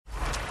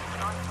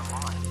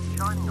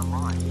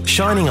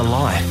Shining a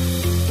light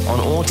on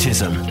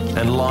autism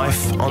and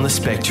life on the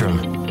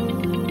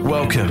spectrum.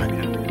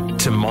 Welcome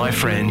to My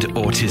Friend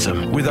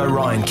Autism with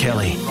Orion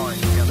Kelly,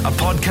 a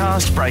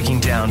podcast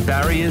breaking down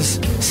barriers,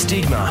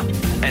 stigma,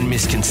 and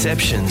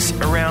misconceptions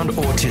around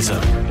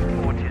autism.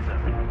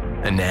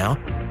 And now,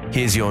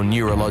 here's your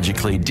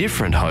neurologically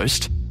different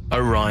host,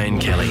 Orion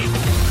Kelly.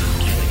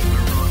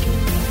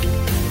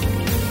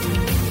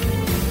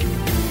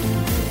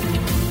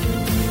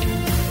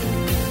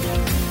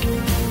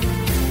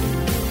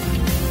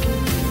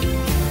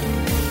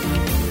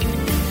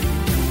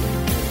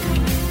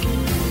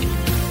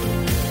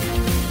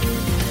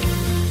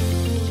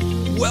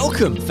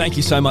 Welcome. Thank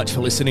you so much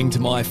for listening to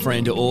My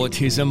Friend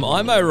Autism.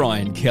 I'm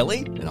Orion Kelly,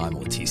 and I'm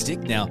autistic.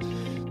 Now,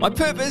 my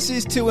purpose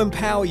is to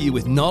empower you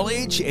with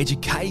knowledge,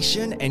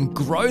 education, and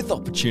growth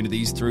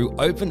opportunities through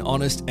open,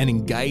 honest, and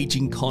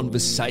engaging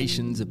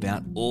conversations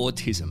about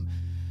autism.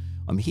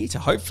 I'm here to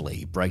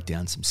hopefully break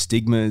down some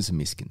stigmas and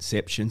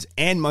misconceptions,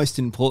 and most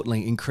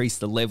importantly, increase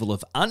the level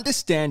of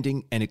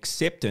understanding and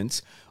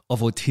acceptance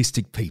of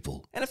autistic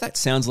people. And if that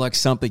sounds like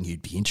something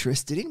you'd be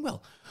interested in,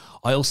 well,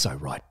 I also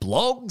write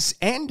blogs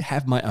and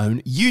have my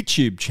own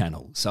YouTube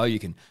channel. So you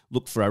can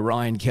look for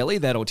Orion Kelly,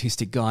 that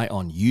autistic guy,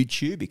 on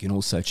YouTube. You can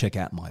also check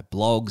out my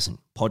blogs and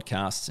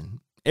podcasts and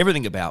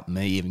everything about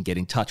me, even get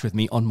in touch with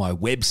me on my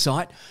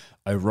website,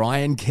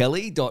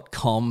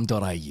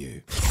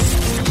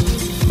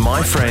 orionkelly.com.au.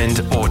 My Friend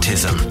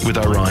Autism with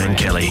Orion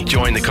Kelly.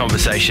 Join the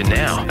conversation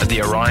now at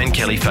the Orion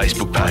Kelly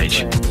Facebook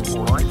page.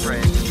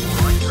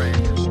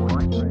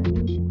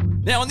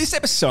 Now, on this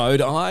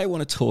episode, I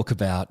want to talk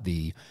about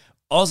the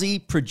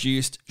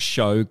Aussie-produced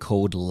show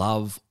called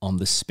Love on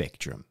the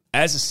Spectrum.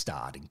 As a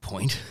starting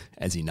point,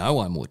 as you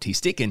know, I'm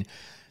autistic, and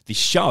the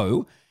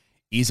show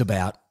is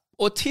about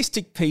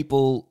autistic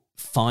people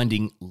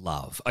finding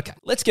love. Okay,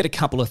 let's get a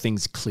couple of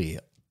things clear.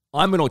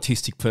 I'm an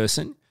autistic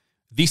person.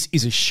 This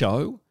is a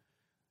show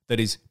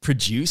that is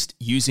produced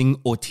using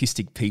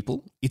autistic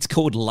people. It's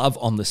called Love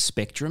on the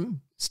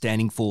Spectrum,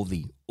 standing for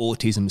the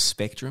autism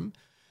spectrum.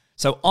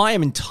 So I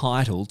am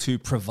entitled to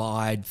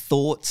provide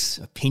thoughts,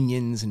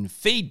 opinions, and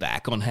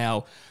feedback on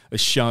how a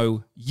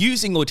show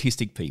using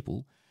autistic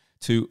people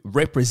to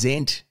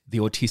represent the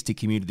autistic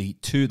community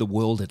to the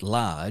world at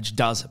large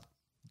goes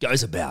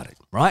about it,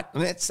 right? I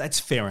mean, that's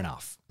fair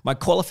enough. My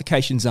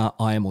qualifications are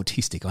I am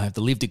autistic. I have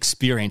the lived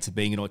experience of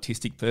being an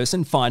autistic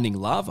person, finding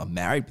love. I'm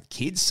married with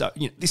kids. So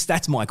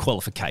that's my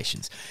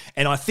qualifications.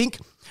 And I think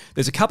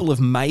there's a couple of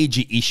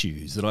major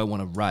issues that I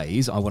want to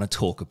raise, I want to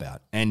talk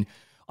about. And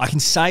I can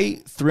say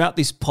throughout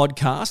this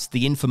podcast,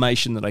 the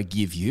information that I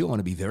give you, I want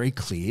to be very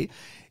clear,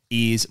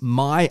 is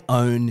my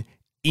own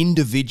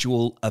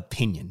individual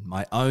opinion,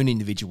 my own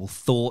individual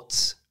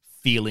thoughts,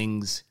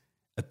 feelings,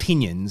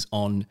 opinions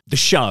on the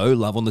show,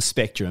 Love on the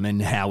Spectrum,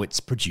 and how it's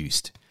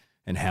produced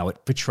and how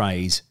it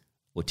portrays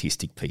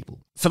autistic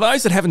people. For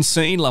those that haven't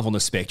seen Love on the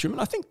Spectrum,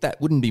 and I think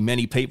that wouldn't be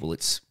many people,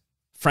 it's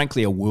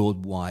frankly a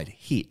worldwide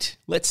hit.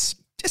 Let's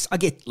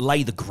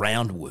lay the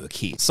groundwork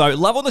here. So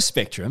Love on the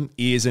Spectrum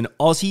is an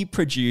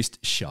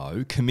Aussie-produced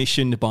show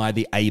commissioned by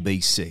the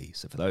ABC.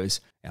 So for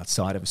those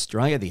outside of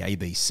Australia, the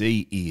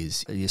ABC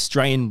is the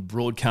Australian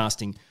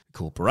Broadcasting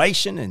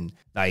Corporation, and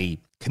they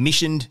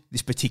commissioned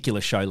this particular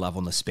show, Love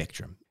on the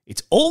Spectrum.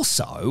 It's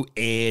also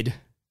aired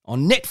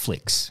on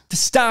Netflix. To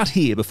start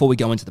here, before we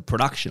go into the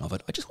production of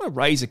it, I just want to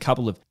raise a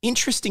couple of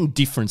interesting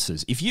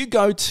differences. If you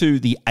go to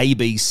the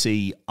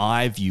ABC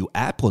iView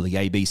app or the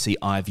ABC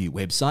iView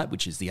website,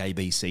 which is the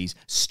ABC's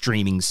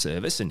streaming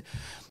service, and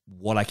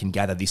what I can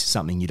gather, this is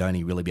something you'd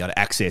only really be able to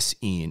access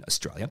in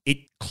Australia, it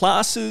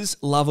classes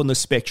Love on the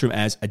Spectrum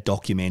as a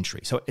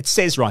documentary. So it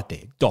says right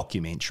there,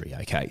 documentary,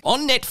 okay?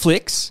 On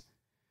Netflix,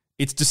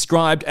 it's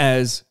described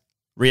as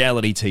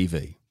reality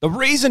TV. The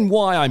reason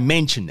why I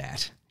mention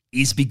that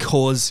is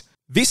because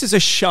this is a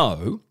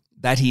show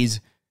that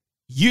is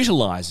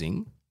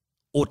utilising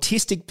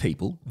autistic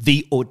people,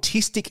 the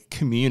autistic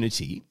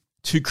community,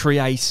 to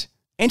create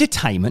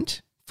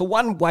entertainment for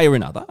one way or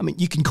another. I mean,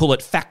 you can call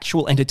it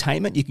factual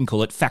entertainment, you can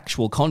call it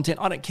factual content,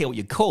 I don't care what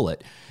you call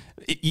it.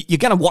 You're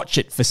going to watch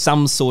it for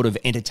some sort of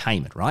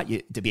entertainment,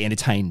 right? To be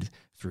entertained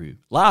through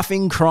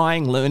laughing,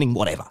 crying, learning,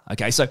 whatever,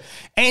 okay? So,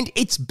 and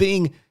it's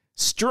being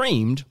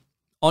streamed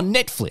on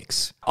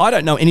Netflix. I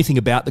don't know anything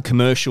about the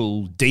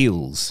commercial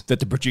deals that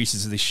the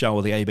producers of this show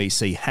or the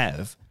ABC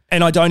have,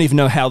 and I don't even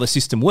know how the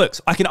system works.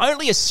 I can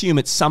only assume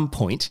at some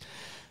point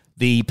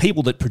the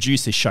people that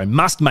produce this show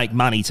must make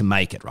money to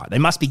make it, right? They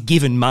must be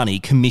given money,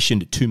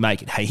 commissioned to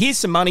make it. Hey, here's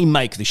some money,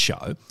 make the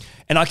show.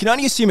 And I can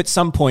only assume at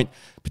some point,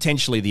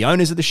 potentially the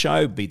owners of the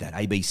show, be that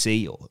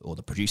ABC or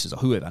the producers or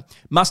whoever,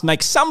 must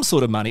make some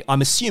sort of money.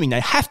 I'm assuming they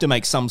have to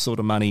make some sort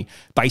of money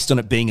based on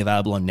it being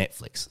available on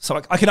Netflix.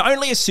 So I can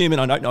only assume,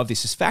 and I don't know if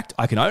this is fact,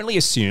 I can only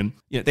assume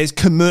there's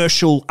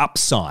commercial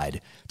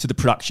upside to the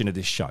production of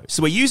this show.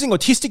 So we're using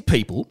autistic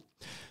people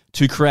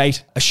to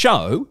create a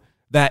show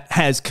that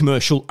has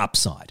commercial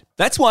upside.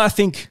 That's why I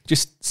think,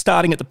 just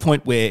starting at the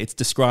point where it's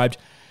described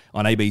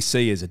on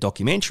ABC as a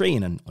documentary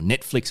and on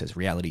Netflix as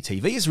reality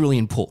TV is really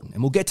important.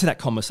 And we'll get to that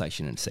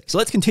conversation in a sec. So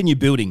let's continue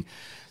building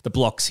the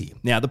blocks here.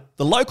 Now,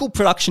 the local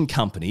production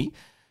company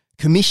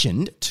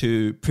commissioned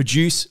to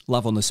produce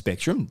Love on the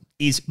Spectrum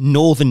is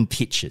Northern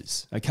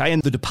Pictures, okay?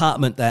 And the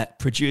department that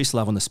produced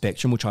Love on the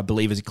Spectrum, which I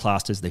believe is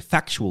classed as the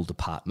factual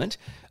department,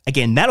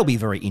 again, that'll be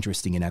very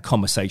interesting in our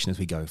conversation as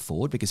we go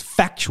forward, because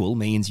factual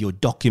means you're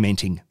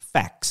documenting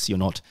facts. You're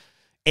not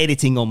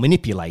editing or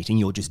manipulating,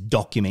 you're just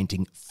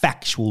documenting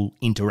factual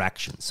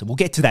interactions. So we'll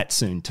get to that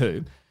soon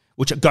too,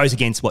 which goes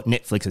against what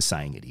Netflix is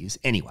saying it is.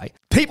 Anyway,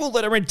 people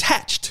that are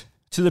attached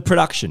to the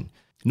production,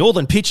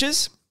 Northern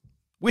Pictures,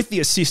 with the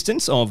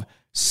assistance of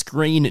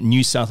Screen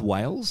New South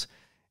Wales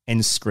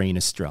and Screen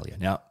Australia.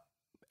 Now,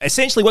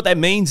 essentially what that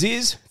means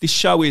is this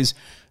show is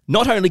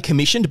not only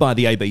commissioned by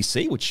the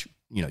ABC, which,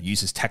 you know,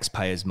 uses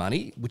taxpayers'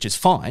 money, which is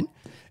fine.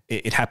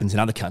 It happens in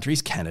other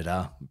countries,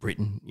 Canada,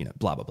 Britain, you know,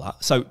 blah, blah, blah.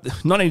 So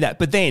not only that,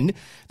 but then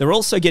they're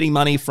also getting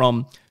money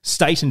from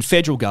state and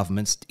federal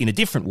governments in a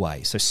different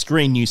way. So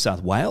Screen New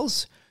South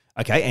Wales,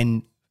 okay,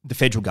 and the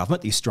federal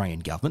government, the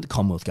Australian government, the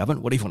Commonwealth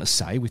government, whatever you want to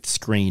say, with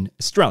Screen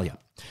Australia.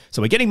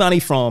 So we're getting money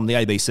from the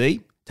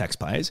ABC,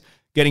 taxpayers,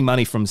 getting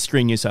money from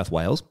Screen New South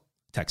Wales,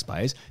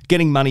 taxpayers,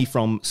 getting money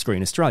from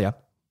Screen Australia,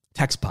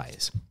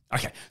 taxpayers.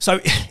 Okay,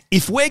 so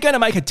if we're going to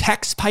make a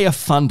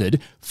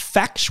taxpayer-funded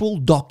factual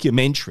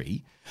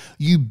documentary,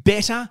 you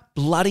better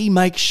bloody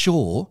make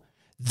sure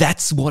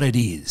that's what it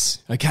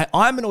is, okay?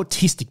 I'm an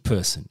autistic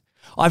person.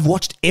 I've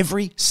watched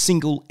every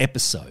single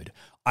episode.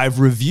 I've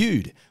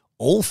reviewed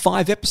all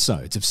 5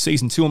 episodes of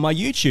Season 2 on my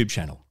YouTube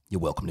channel.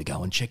 You're welcome to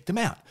go and check them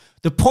out.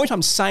 The point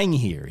I'm saying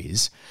here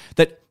is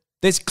that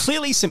there's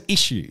clearly some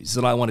issues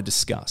that I want to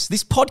discuss.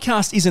 This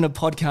podcast isn't a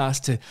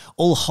podcast to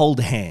all hold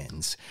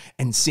hands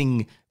and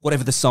sing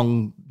whatever the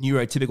song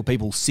neurotypical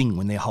people sing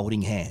when they're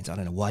holding hands. I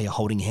don't know why you're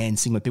holding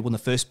hands, sing with people in the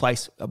first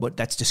place, but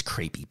that's just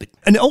creepy.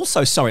 And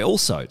also,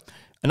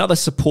 another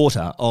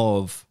supporter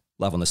of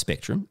Love on the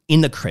Spectrum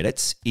in the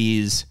credits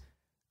is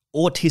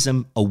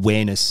Autism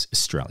Awareness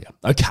Australia.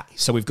 Okay,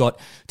 so we've got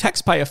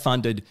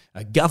taxpayer-funded,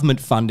 government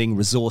funding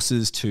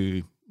resources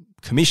to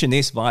commission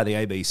this via the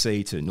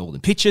ABC to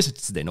Northern Pictures.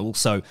 It's then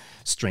also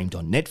streamed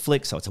on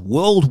Netflix, so it's a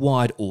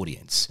worldwide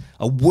audience,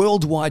 a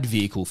worldwide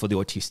vehicle for the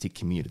autistic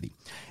community.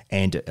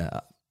 And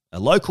a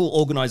local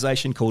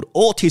organisation called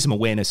Autism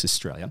Awareness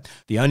Australia,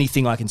 the only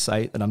thing I can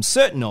say that I'm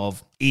certain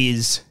of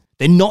is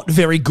they're not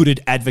very good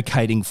at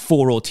advocating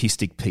for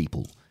autistic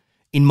people,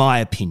 in my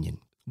opinion.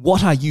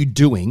 What are you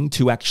doing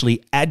to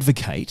actually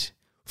advocate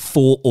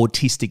for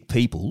autistic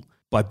people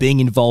by being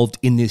involved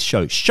in this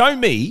show? Show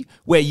me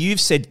where you've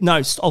said,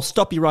 no, I'll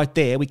stop you right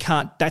there. We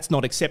can't, that's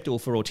not acceptable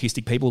for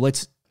autistic people.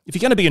 If you're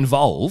going to be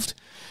involved,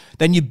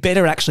 then you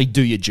better actually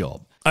do your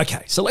job.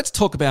 Okay, so let's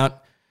talk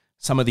about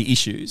some of the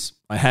issues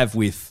I have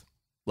with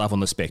Love on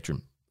the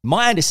Spectrum.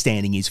 My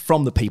understanding is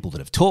from the people that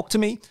have talked to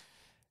me,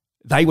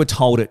 they were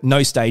told at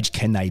no stage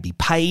can they be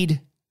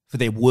paid for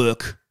their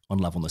work on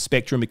Love on the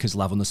Spectrum, because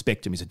Love on the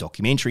Spectrum is a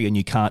documentary and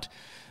you can't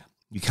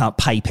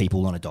pay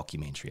people on a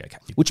documentary, okay?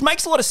 Which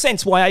makes a lot of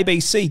sense why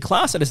ABC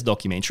class it as a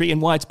documentary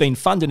and why it's been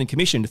funded and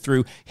commissioned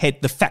through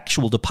the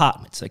factual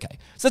departments, okay?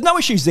 So there's no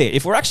issues there.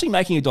 If we're actually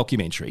making a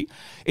documentary,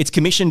 it's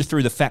commissioned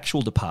through the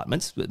factual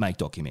departments that make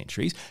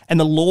documentaries, and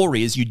the law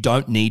is you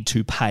don't need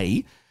to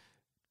pay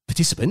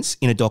participants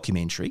in a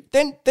documentary,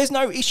 then there's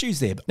no issues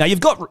there. Now, you've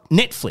got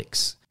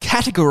Netflix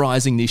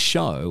categorizing this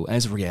show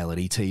as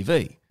reality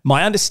TV.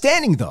 My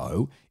understanding,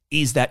 though,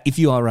 is that if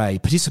you are a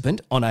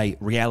participant on a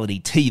reality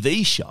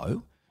TV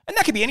show, and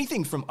that could be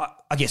anything from,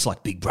 I guess,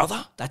 like Big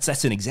Brother,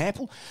 that's an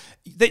example,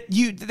 that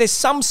there's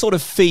some sort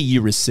of fee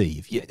you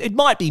receive. It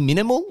might be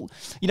minimal,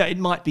 it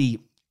might be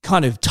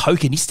kind of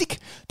tokenistic,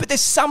 but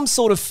there's some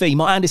sort of fee,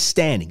 my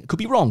understanding. It could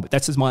be wrong, but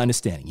that's just my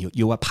understanding.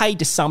 You are paid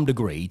to some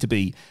degree to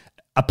be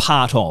a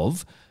part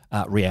of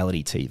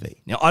reality TV.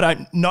 Now, I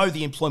don't know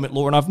the employment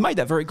law, and I've made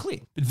that very clear.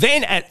 But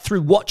then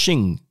through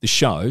watching the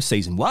show,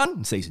 Season 1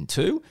 and Season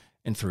 2,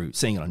 and through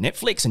seeing it on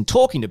Netflix and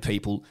talking to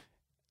people,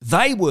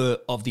 they were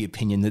of the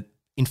opinion that,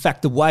 in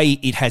fact, the way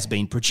it has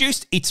been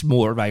produced, it's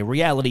more of a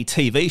reality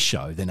TV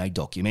show than a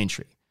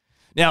documentary.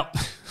 Now,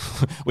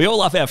 we all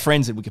love our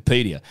friends at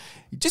Wikipedia.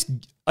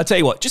 I tell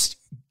you what, just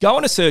go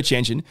on a search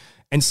engine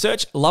and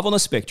search Love on the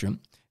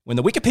Spectrum. When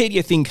the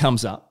Wikipedia thing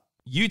comes up,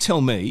 you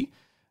tell me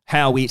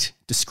how it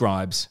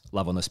describes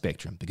Love on the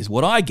Spectrum. Because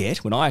what I get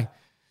when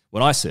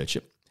I search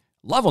it,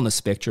 Love on the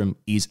Spectrum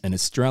is an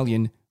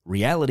Australian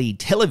reality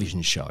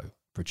television show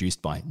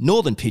produced by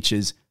Northern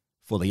Pictures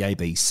for the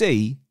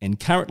ABC and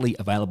currently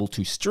available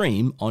to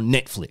stream on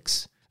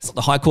Netflix. It's not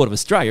the High Court of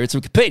Australia, it's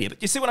Wikipedia.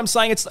 But you see what I'm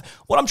saying?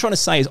 What I'm trying to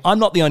say is I'm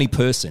not the only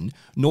person,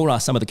 nor are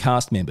some of the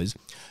cast members,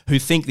 who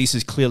think this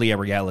is clearly a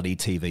reality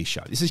TV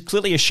show. This is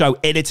clearly a show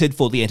edited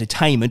for the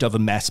entertainment of a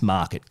mass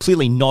market.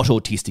 Clearly not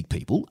autistic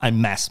people, a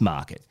mass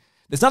market.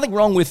 There's nothing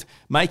wrong with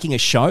making a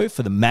show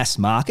for the mass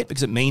market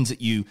because it means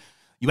that you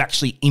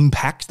actually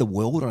impact the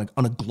world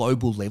on a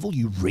global level.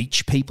 You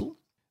reach people.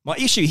 My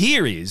issue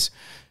here is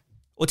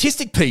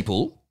autistic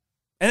people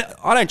And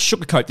I don't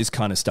sugarcoat this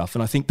kind of stuff.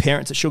 And I think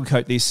parents that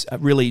sugarcoat this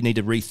really need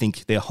to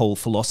rethink their whole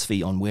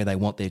philosophy on where they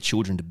want their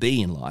children to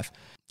be in life.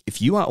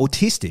 If you are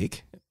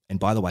autistic, and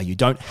by the way, you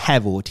don't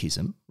have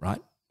autism,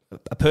 right?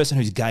 A person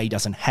who's gay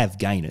doesn't have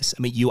gayness.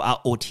 I mean, you are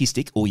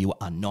autistic or you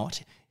are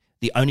not.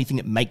 The only thing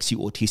that makes you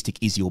autistic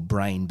is your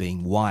brain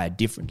being wired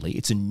differently.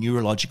 It's a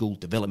neurological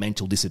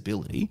developmental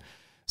disability.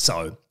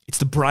 So it's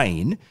the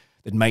brain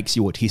that makes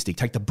you autistic.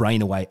 Take the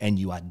brain away and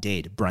you are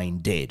dead, brain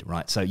dead,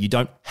 right? So you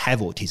don't have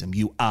autism.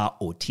 You are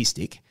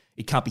autistic.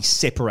 It can't be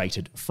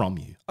separated from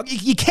you.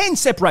 You can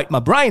separate my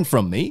brain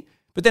from me,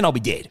 but then I'll be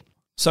dead.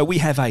 So we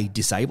have a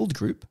disabled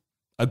group,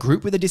 a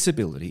group with a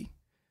disability,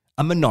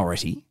 a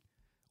minority,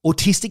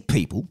 autistic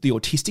people, the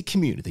autistic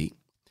community,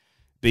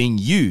 being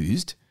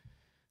used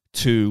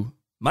to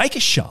make a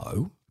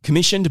show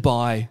commissioned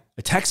by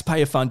a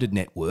taxpayer-funded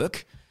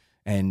network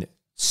and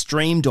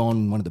streamed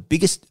on one of the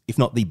biggest, if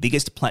not the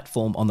biggest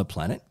platform on the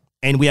planet.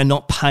 And we are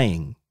not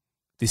paying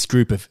this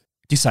group of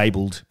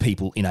disabled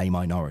people in a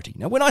minority.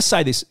 Now, when I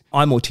say this,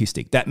 I'm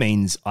autistic, that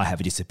means I have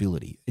a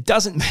disability. It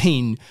doesn't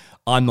mean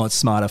I'm not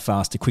smarter,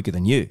 faster, quicker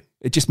than you.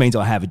 It just means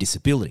I have a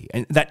disability.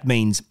 And that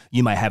means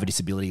you may have a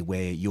disability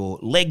where your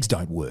legs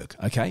don't work,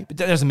 okay? But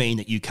that doesn't mean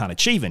that you can't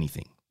achieve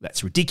anything.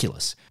 That's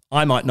ridiculous.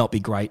 I might not be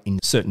great in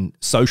certain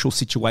social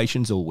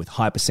situations or with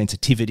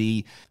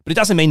hypersensitivity, but it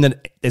doesn't mean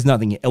that there's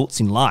nothing else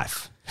in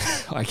life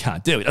I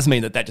can't do. It doesn't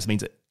mean that just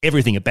means that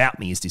everything about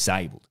me is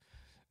disabled.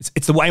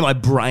 It's the way my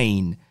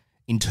brain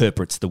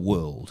interprets the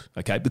world,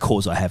 okay,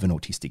 because I have an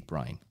autistic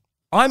brain.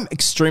 I'm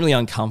extremely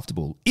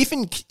uncomfortable. If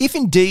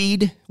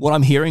indeed what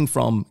I'm hearing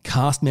from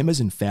cast members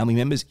and family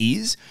members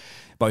is,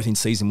 both in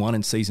season 1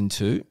 and season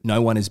 2,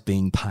 no one is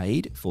being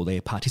paid for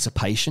their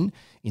participation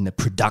in the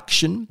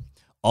production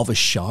of a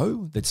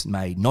show that's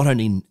made not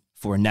only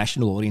for a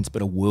national audience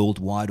but a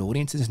worldwide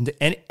audience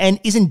and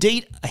is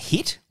indeed a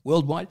hit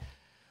worldwide,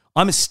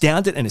 I'm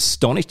astounded and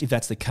astonished if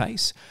that's the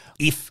case.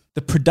 If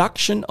the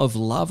production of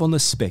Love on the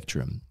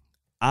Spectrum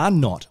are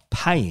not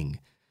paying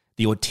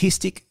the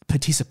autistic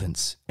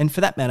participants, and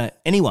for that matter,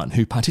 anyone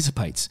who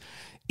participates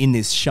in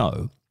this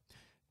show,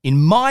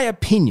 in my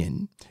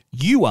opinion,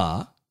 you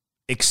are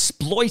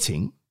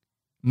exploiting,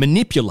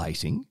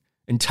 manipulating,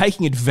 and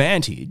taking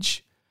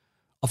advantage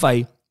of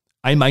a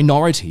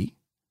minority,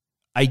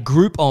 a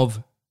group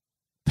of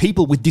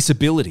people with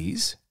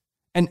disabilities.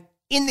 And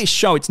in this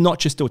show, it's not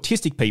just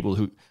autistic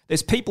people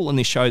there's people in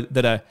this show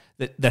that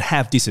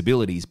have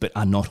disabilities but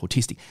are not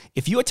autistic.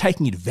 If you are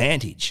taking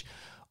advantage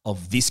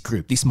of this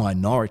group, this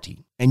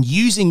minority, and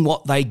using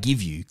what they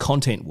give you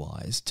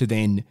content-wise to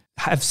then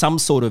have some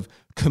sort of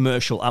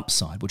commercial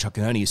upside, which I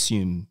can only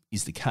assume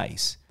is the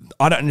case,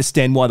 I don't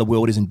understand why the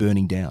world isn't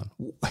burning down.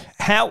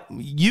 How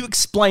you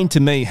explain to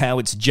me how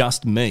it's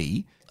just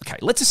me. Okay,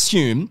 let's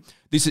assume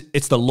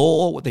it's the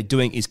law. What they're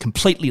doing is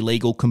completely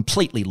legal,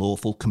 completely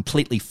lawful,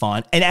 completely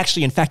fine, and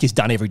actually, in fact, is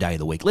done every day of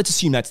the week. Let's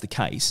assume that's the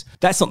case.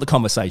 That's not the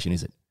conversation,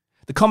 is it?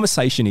 The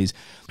conversation is,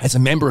 as a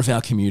member of our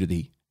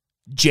community,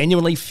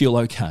 genuinely feel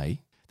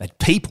okay that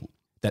people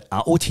that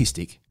are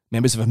autistic,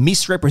 members of a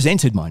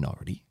misrepresented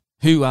minority,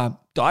 who are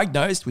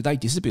diagnosed with a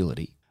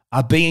disability,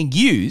 are being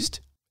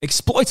used,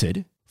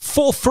 exploited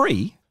for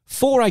free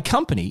for a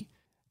company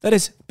that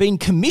has been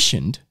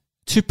commissioned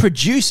to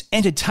produce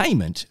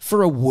entertainment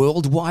for a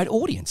worldwide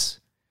audience.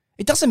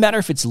 It doesn't matter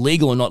if it's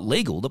legal or not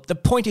legal. The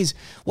point is,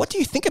 what do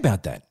you think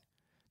about that?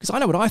 Because I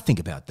know what I think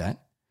about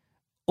that.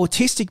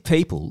 Autistic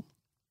people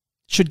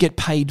should get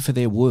paid for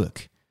their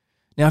work.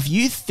 Now, if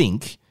you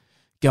think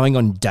going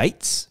on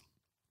dates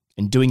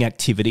and doing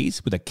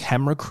activities with a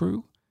camera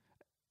crew,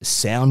 a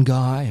sound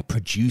guy, a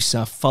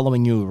producer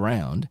following you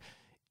around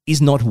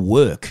is not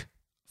work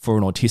for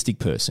an autistic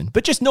person,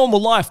 but just normal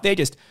life, they're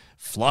just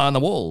fly on the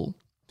wall,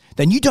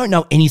 then you don't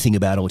know anything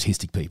about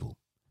autistic people.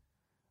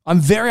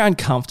 I'm very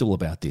uncomfortable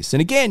about this. And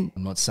again,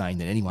 I'm not saying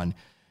that anyone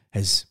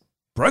has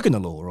broken the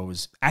law or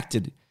has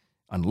acted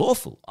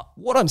unlawful.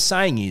 What I'm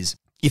saying is,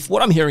 if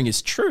what I'm hearing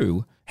is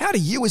true, how do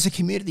you as a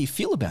community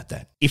feel about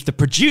that? If the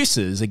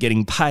producers are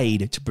getting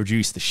paid to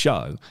produce the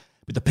show,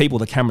 but the people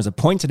the cameras are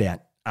pointed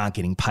at aren't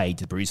getting paid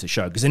to produce the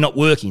show because they're not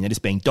working, they're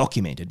just being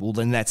documented, well,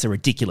 then that's a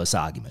ridiculous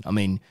argument. I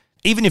mean,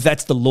 even if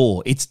that's the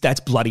law, that's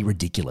bloody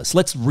ridiculous.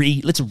 Let's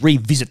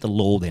revisit the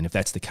law then if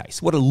that's the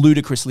case. What a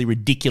ludicrously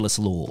ridiculous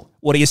law.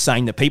 What are you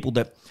saying? That people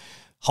that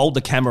hold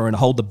the camera and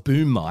hold the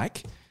boom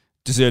mic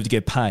deserve to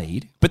get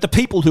paid, but the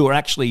people who are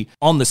actually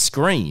on the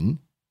screen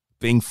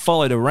being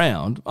followed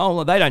around,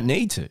 oh, they don't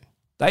need to.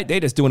 They're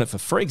just doing it for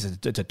free because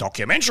it's a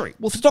documentary.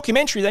 Well, if it's a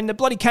documentary, then the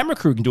bloody camera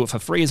crew can do it for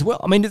free as well.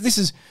 I mean, this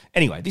is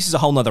a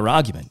whole nother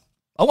argument.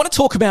 I want to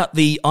talk about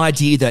the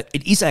idea that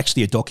it is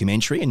actually a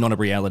documentary and not a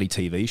reality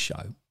TV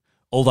show.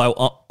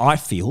 Although I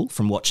feel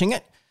from watching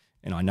it,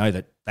 and I know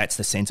that that's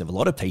the sense of a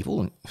lot of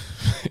people,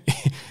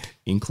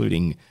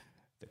 including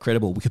the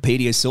credible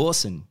Wikipedia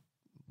source and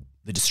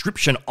the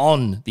description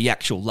on the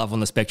actual Love on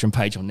the Spectrum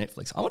page on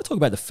Netflix. I want to talk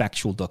about the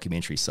factual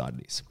documentary side of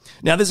this.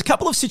 Now, there's a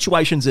couple of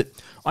situations that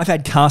I've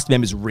had cast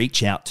members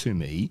reach out to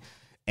me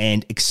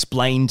and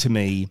explain to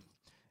me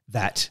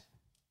that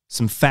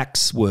some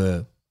facts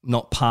were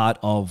not part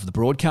of the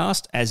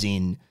broadcast, as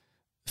in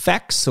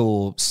facts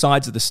or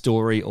sides of the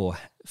story or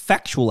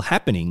factual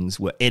happenings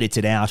were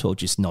edited out or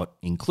just not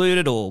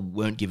included or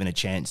weren't given a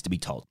chance to be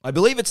told. I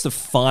believe it's the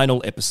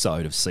final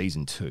episode of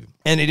season 2,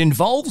 and it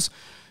involves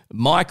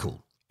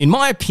Michael. In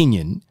my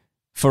opinion,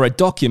 for a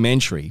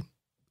documentary,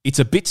 it's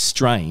a bit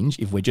strange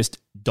if we're just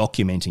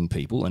documenting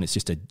people and it's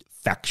just a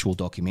factual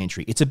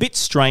documentary. It's a bit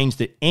strange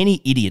that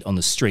any idiot on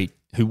the street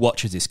who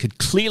watches this could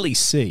clearly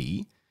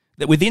see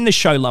that within the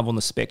show Love on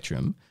the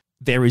Spectrum,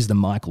 there is the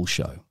Michael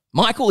show.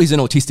 Michael is an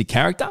autistic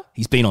character.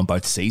 He's been on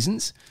both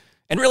seasons.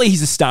 And really,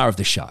 he's the star of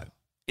the show.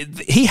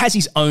 He has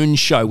his own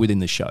show within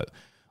the show.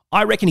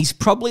 I reckon he's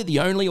probably the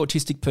only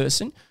autistic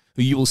person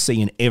who you will see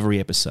in every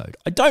episode.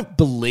 I don't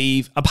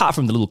believe, apart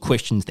from the little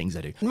questions things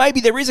they do, maybe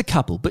there is a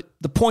couple, but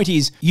the point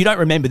is you don't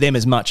remember them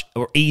as much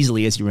or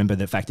easily as you remember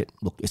the fact that,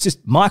 look, it's just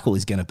Michael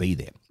is going to be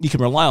there. You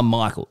can rely on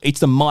Michael. It's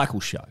the Michael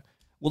show.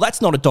 Well,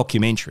 that's not a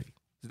documentary.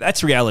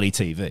 That's reality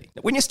TV.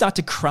 When you start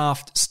to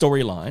craft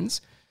storylines,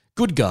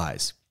 good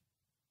guys,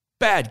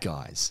 bad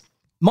guys,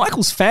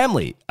 Michael's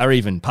family are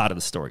even part of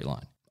the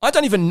storyline. I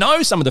don't even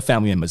know some of the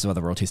family members of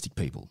other autistic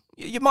people.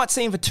 You might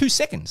see him for 2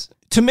 seconds.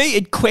 To me,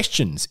 it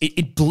questions,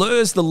 it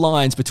blurs the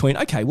lines between,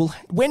 okay, well,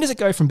 when does it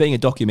go from being a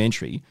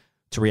documentary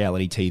to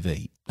reality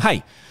TV?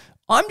 Hey,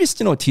 I'm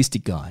just an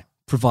autistic guy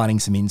providing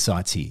some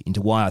insights here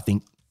into why I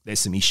think there's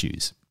some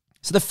issues.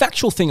 So the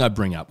factual thing I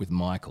bring up with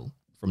Michael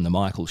from the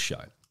Michael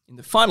show, in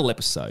the final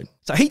episode,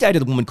 so he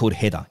dated a woman called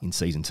Heather in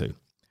season 2.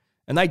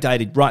 And they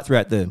dated right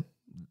throughout the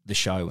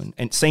show, and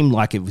it seemed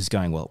like it was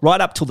going well. Right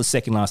up till the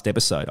second last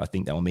episode, I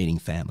think they were meeting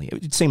family.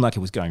 It seemed like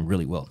it was going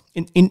really well.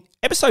 In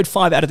episode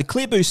 5, out of the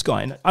clear blue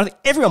sky, and I think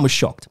everyone was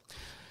shocked,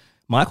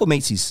 Michael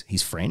meets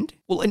his friend.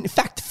 Well, in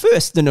fact,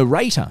 first the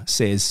narrator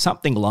says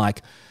something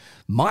like,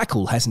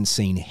 Michael hasn't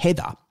seen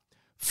Heather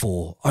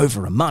for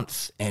over a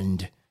month,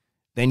 and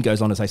then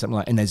goes on to say something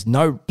like, and there's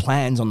no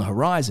plans on the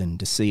horizon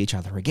to see each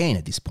other again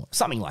at this point.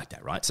 Something like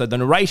that, right? So the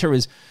narrator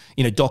is,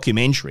 in a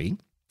documentary,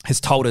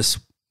 has told us,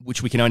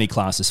 which we can only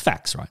class as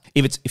facts, right?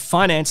 If it's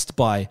financed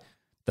by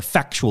the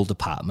factual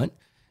department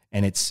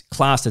and it's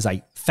classed as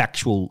a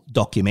factual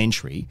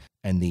documentary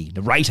and the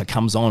narrator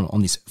comes on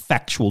this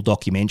factual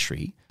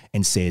documentary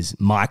and says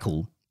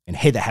Michael and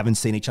Heather haven't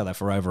seen each other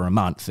for over a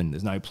month and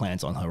there's no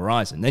plans on the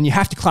horizon, then you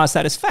have to class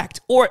that as fact.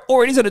 Or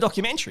it isn't a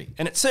documentary,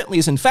 and it certainly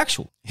isn't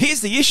factual.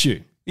 Here's the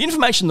issue. The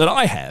information that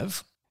I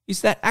have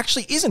is that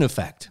actually isn't a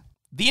fact.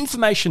 The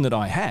information that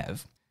I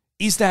have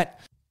is that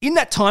in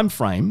that time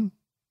frame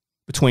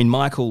between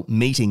Michael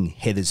meeting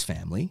Heather's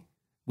family,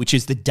 which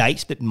is the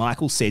date that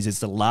Michael says is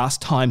the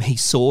last time he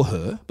saw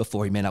her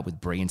before he met up with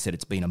Brie and said,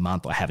 it's been a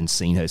month, I haven't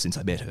seen her since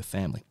I met her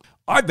family.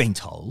 I've been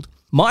told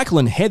Michael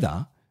and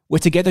Heather were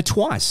together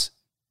twice.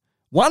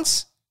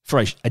 Once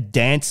for a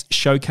dance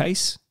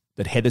showcase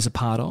that Heather's a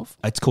part of.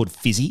 It's called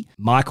Fizzy.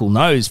 Michael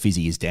knows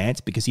Fizzy is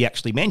dance because he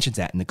actually mentions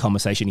that in the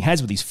conversation he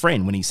has with his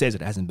friend when he says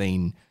it hasn't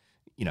been,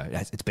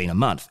 it's been a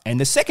month. And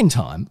the second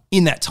time,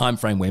 in that time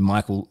frame where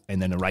Michael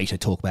and the narrator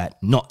talk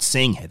about not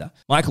seeing Heather,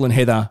 Michael and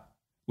Heather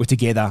were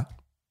together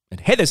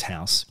at Heather's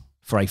house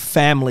for a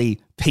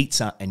family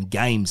pizza and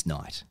games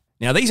night.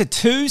 Now, these are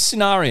 2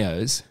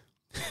 scenarios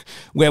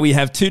where we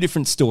have 2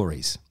 different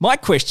stories. My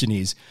question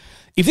is,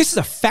 if this is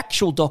a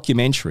factual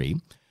documentary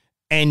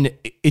and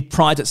it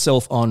prides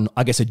itself on,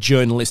 I guess, a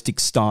journalistic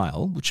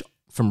style, which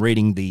from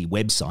reading the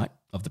website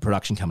of the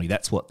production company,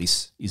 that's what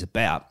this is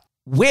about.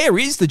 Where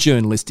is the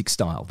journalistic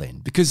style then?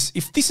 Because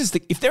if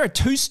there are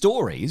 2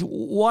 stories,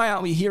 why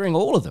aren't we hearing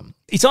all of them?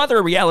 It's either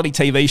a reality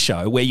TV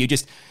show where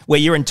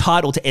you're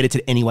entitled to edit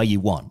it any way you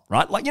want,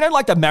 right?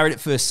 Like the Married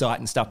at First Sight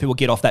and stuff. People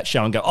get off that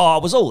show and go, "Oh,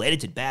 it was all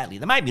edited badly.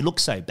 They made me look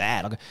so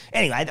bad." I go,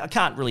 anyway, I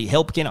can't really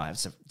help.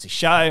 It's a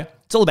show.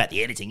 It's all about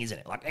the editing, isn't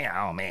it? Like,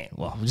 oh man,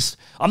 well,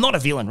 I'm not a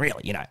villain,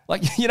 really.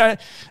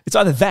 It's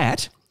either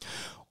that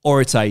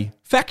or it's a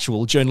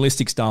factual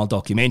journalistic style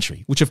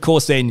documentary, which of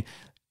course then.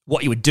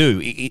 What you would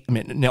do,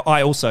 now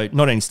I also,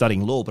 not only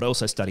studying law, but I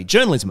also studied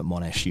journalism at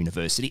Monash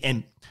University.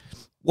 And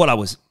what I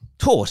was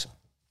taught,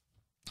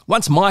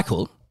 once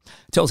Michael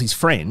tells his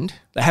friend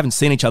they haven't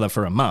seen each other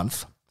for a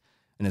month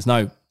and there's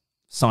no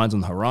signs on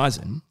the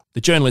horizon,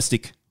 the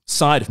journalistic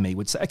side of me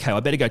would say, okay, I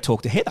better go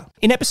talk to Heather.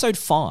 In episode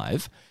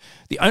 5,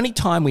 the only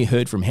time we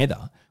heard from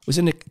Heather was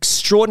an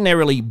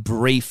extraordinarily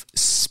brief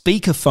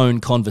speakerphone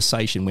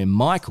conversation where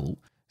Michael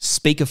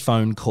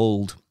speakerphone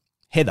called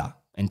Heather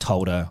and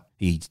told her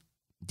he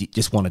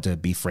just wanted to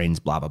be friends,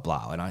 blah, blah,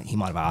 blah. And he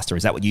might have asked her,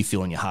 is that what you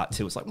feel in your heart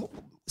too? It's like, well,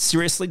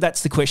 seriously,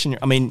 that's the question.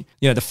 I mean,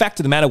 the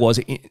fact of the matter was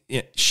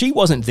she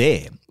wasn't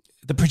there.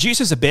 The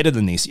producers are better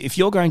than this. If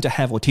you're going to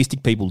have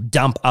autistic people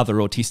dump other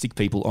autistic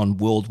people on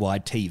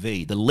worldwide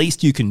TV, the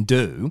least you can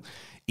do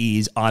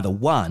is either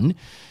one,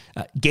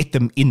 get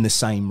them in the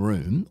same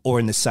room or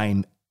in the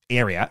same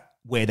area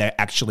where they're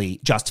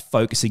actually just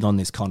focusing on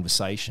this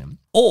conversation,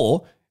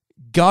 or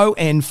go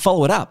and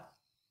follow it up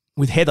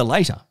with Heather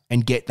later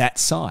and get that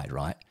side,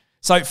 right?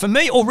 So for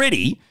me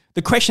already,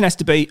 the question has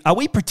to be, are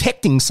we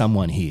protecting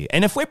someone here?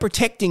 And if we're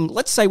protecting,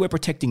 let's say we're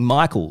protecting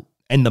Michael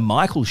and The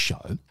Michael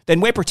Show, then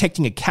we're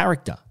protecting a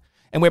character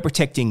and we're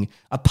protecting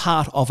a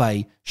part of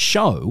a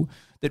show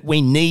that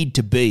we need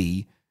to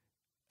be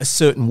a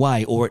certain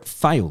way or it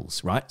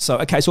fails, right? So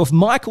if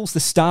Michael's the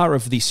star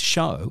of this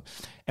show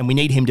and we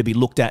need him to be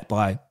looked at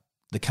by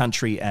the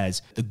country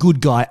as the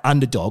good guy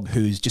underdog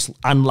who's just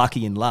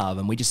unlucky in love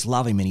and we just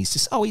love him and he's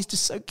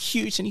just so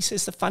cute and he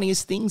says the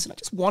funniest things and I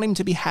just want him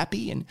to be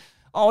happy and,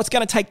 it's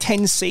going to take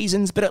 10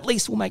 seasons, but at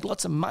least we'll make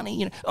lots of money.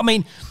 You know, I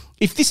mean,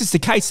 if this is the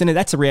case, then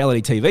that's a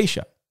reality TV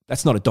show.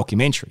 That's not a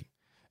documentary.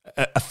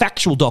 A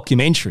factual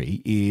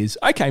documentary is,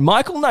 okay,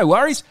 Michael, no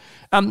worries.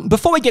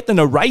 Before we get the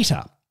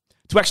narrator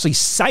to actually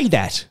say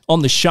that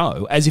on the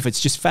show as if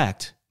it's just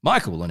fact,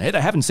 Michael and Heather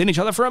haven't seen each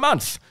other for a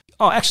month.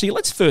 Oh, actually,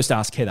 let's first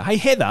ask Heather. Hey,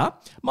 Heather,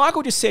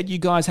 Michael just said you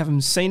guys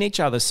haven't seen each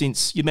other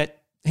since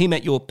he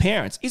met your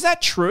parents. Is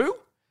that true?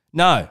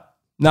 No,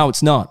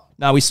 it's not.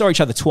 No, we saw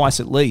each other twice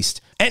at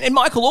least. And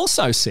Michael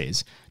also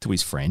says to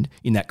his friend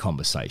in that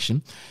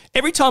conversation,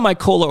 every time I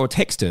call her or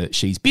text her,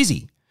 she's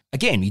busy.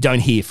 Again, you don't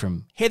hear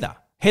from Heather.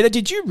 Heather,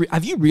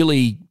 have you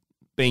really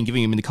been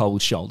giving him the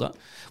cold shoulder?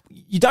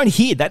 You don't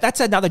hear that. That's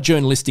another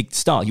journalistic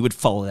style. You would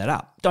follow that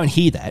up. Don't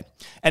hear that.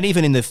 And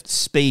even in the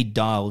speed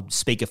dial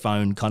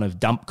speakerphone kind of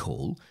dump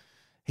call,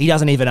 he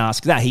doesn't even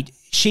ask that.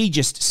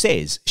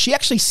 She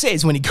actually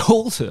says when he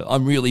calls her,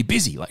 I'm really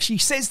busy. Like she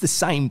says the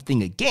same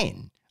thing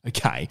again.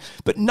 Okay.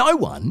 But no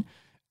one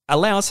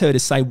allows her to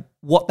say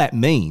what that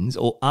means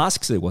or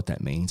asks her what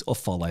that means or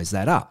follows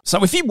that up.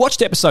 So if you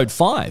watched episode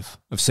 5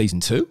 of season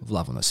 2 of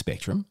Love on the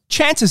Spectrum,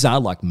 chances are,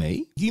 like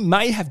me, you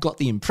may have got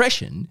the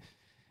impression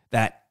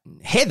that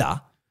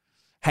Heather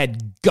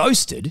had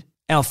ghosted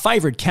our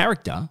favourite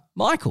character,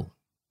 Michael.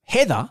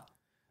 Heather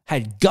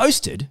had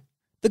ghosted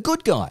the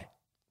good guy,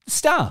 the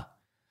star.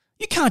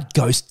 You can't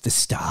ghost the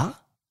star.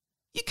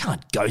 You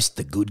can't ghost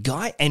the good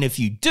guy. And if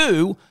you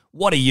do,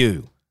 what are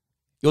you?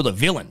 You're the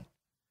villain.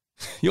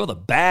 You're the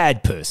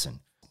bad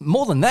person.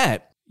 More than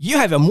that, you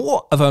have a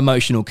more of an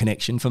emotional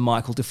connection for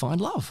Michael to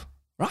find love,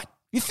 right?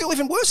 You feel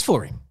even worse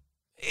for him.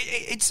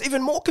 It's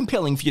even more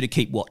compelling for you to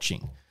keep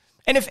watching.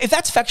 And if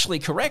that's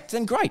factually correct,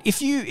 then great.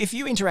 If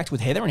you interact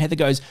with Heather and Heather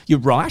goes, you're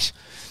right,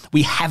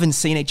 we haven't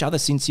seen each other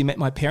since you met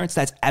my parents,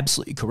 that's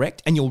absolutely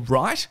correct. And you're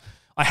right,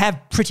 I have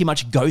pretty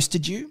much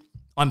ghosted you.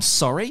 I'm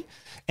sorry.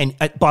 And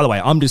by the way,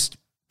 I'm just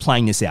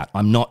playing this out.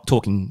 I'm not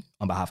talking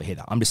on behalf of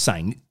Heather. I'm just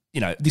saying,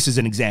 this is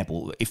an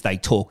example. If they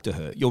talk to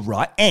her, you're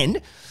right.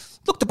 And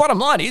look, the bottom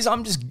line is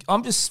I'm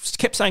just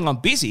kept saying I'm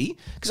busy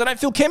because I don't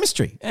feel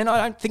chemistry and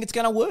I don't think it's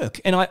going to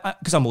work. And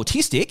because I'm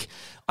autistic,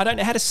 I don't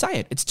know how to say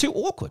it. It's too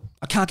awkward.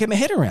 I can't get my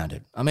head around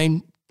it. I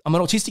mean, I'm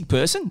an autistic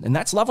person and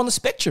that's Love on the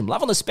Spectrum.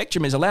 Love on the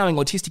Spectrum is allowing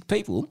autistic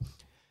people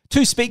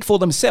to speak for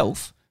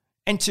themselves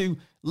and to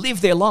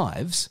live their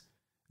lives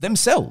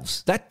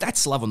themselves.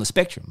 That's Love on the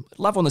Spectrum.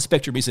 Love on the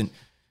Spectrum isn't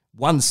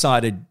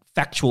one-sided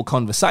factual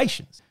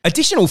conversations.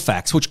 Additional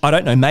facts, which I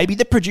don't know, maybe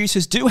the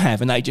producers do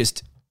have and they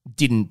just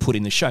didn't put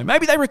in the show.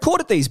 Maybe they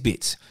recorded these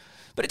bits,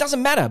 but it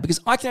doesn't matter because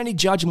I can only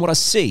judge on what I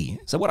see.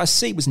 So what I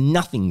see was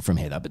nothing from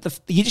Heather, but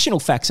the additional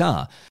facts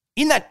are,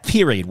 in that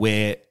period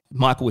where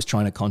Michael was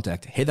trying to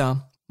contact Heather,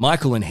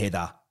 Michael and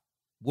Heather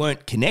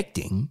weren't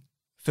connecting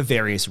for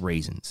various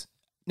reasons.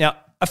 Now,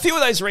 a few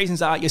of those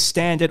reasons are your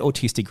standard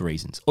autistic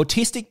reasons.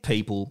 Autistic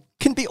people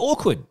can be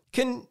awkward,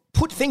 can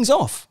put things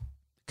off,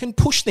 can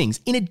push things.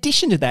 In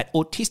addition to that,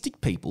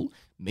 autistic people,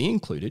 me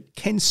included,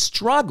 can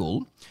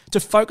struggle to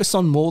focus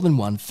on more than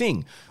one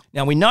thing.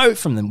 Now, we know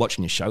from them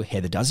watching the show,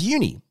 Heather does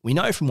uni. We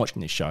know from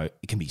watching the show,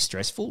 it can be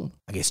stressful,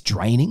 I guess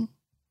draining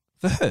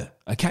for her.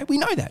 Okay, we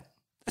know that.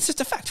 That's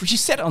just a fact. She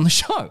said it on the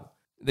show.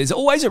 There's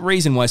always a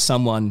reason why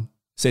someone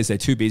says they're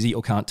too busy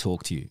or can't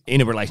talk to you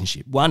in a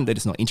relationship. One, they're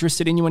just not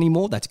interested in you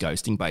anymore. That's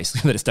ghosting,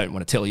 basically. They just don't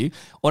want to tell you.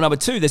 Or number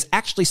two, there's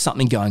actually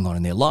something going on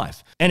in their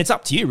life. And it's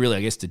up to you, really,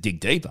 I guess, to dig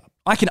deeper.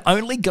 I can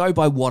only go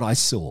by what I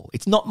saw.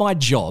 It's not my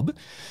job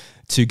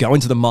to go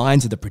into the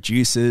minds of the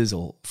producers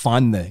or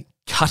find the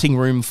cutting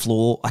room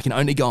floor. I can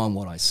only go on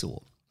what I saw.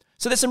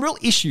 So there's some real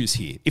issues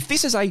here. If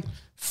this is a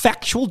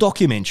factual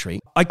documentary,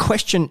 I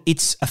question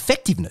its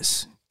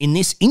effectiveness in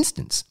this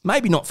instance,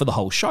 maybe not for the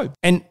whole show.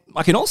 And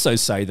I can also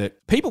say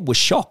that people were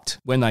shocked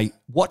when they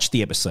watched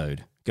the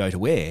episode go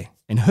to air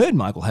and heard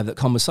Michael have that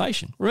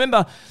conversation.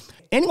 Remember,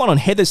 anyone on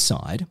Heather's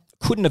side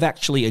couldn't have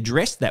actually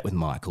addressed that with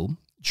Michael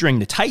during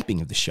the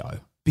taping of the show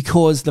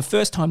because the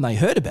first time they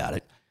heard about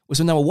it was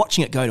when they were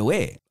watching it go to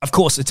air. Of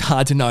course, it's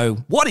hard to know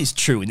what is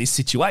true in this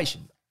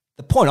situation.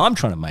 The point I'm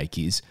trying to make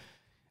is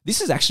this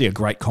is actually a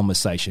great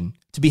conversation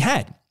to be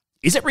had.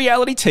 Is it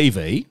reality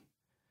TV?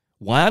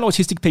 Why aren't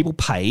autistic people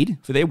paid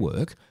for their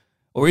work?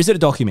 Or is it a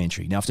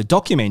documentary? Now, if it's a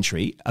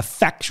documentary, a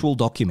factual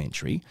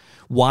documentary,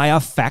 why are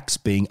facts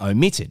being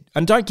omitted?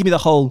 And don't give me the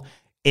whole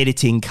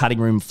editing, cutting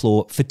room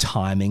floor for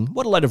timing.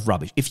 What a load of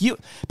rubbish.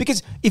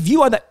 Because if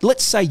you are that,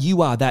 let's say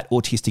you are that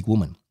autistic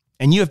woman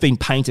and you have been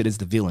painted as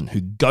the villain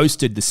who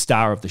ghosted the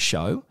star of the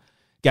show,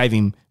 gave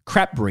him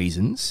crap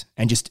reasons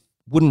and just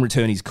wouldn't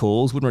return his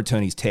calls, wouldn't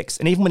return his texts.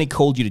 And even when he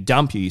called you to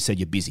dump you, you said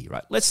you're busy,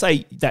 right? Let's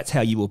say that's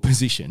how you were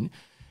positioned.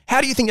 How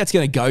do you think that's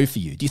going to go for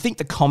you? Do you think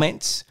the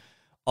comments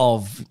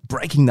of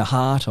breaking the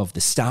heart of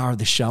the star of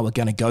the show are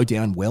going to go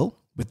down well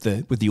with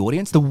the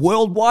audience, the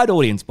worldwide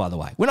audience, by the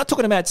way. We're not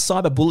talking about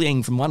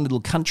cyberbullying from one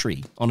little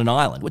country on an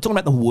island. We're talking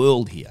about the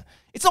world here.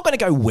 It's not going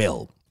to go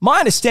well. My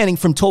understanding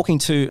from talking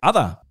to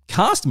other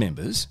cast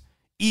members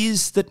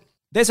is that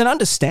there's an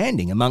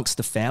understanding amongst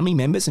the family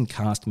members and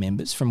cast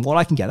members, from what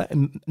I can gather.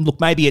 And look,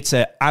 maybe it's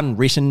an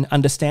unwritten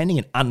understanding,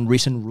 an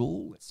unwritten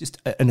rule. It's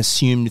just an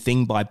assumed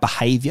thing by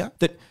behaviour,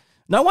 that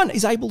no one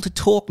is able to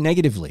talk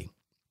negatively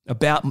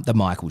about the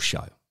Michael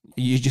show.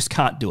 You just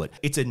can't do it.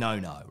 It's a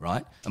no-no,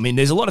 right? I mean,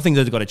 there's a lot of things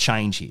that have got to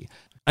change here.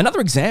 Another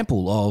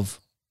example of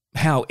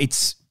how it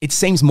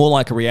seems more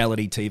like a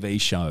reality TV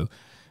show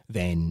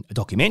than a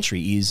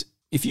documentary is,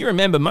 if you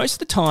remember, most of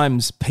the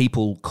times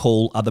people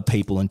call other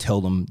people and tell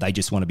them they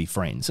just want to be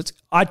friends.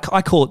 I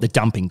call it the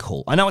dumping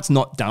call. I know it's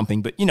not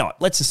dumping, but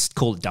let's just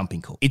call it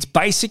dumping call. It's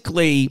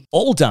basically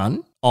all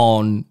done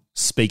on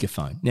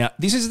speakerphone. Now,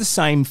 this is the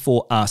same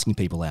for asking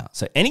people out.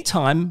 So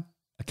anytime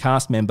a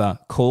cast member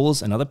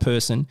calls another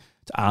person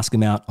to ask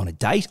them out on a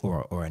date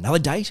or another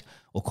date,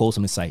 or calls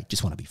them to say,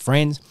 just want to be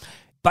friends,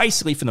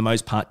 basically for the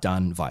most part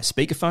done via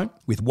speakerphone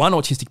with one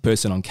autistic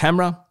person on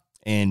camera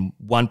and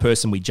one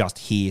person we just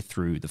hear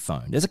through the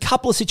phone. There's a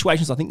couple of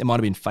situations I think there might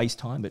have been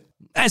FaceTime, but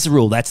as a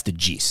rule, that's the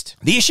gist.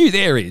 The issue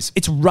there is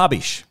it's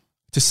rubbish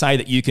to say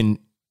that you can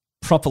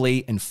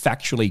properly and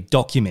factually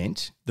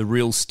document the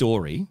real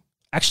story,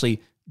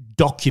 actually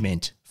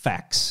document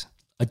facts,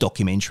 a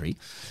documentary,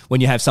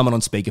 when you have someone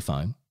on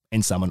speakerphone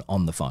and someone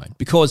on the phone.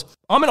 Because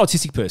I'm an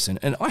autistic person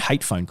and I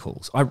hate phone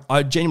calls.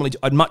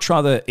 I'd much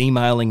rather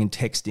emailing and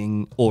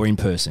texting or in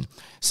person.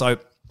 So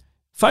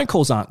phone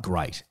calls aren't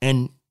great.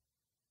 And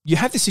you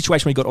have this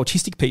situation where you've got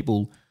autistic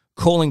people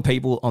calling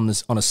people on a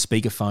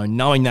speakerphone,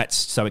 knowing that's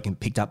so it can be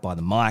picked up by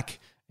the mic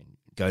and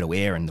go to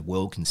air and the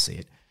world can see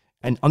it.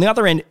 And on the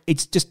other end,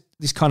 it's just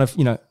this kind of,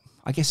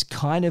 I guess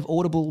kind of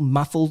audible,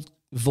 muffled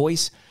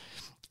voice.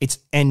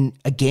 And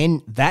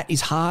again, that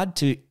is hard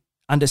to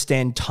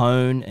understand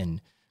tone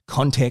and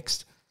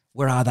context.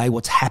 Where are they?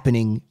 What's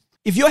happening?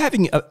 If you're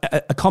having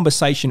a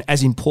conversation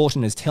as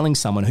important as telling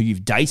someone who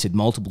you've dated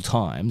multiple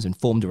times and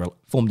formed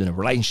in a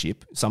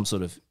relationship, some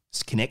sort of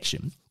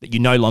connection, that you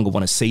no longer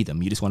want to see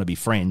them, you just want to be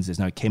friends, there's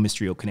no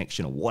chemistry or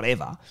connection or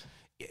whatever.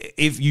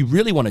 If you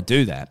really want to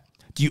do that,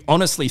 do you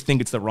honestly think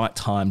it's the right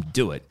time to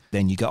do it?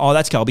 Then you go, oh,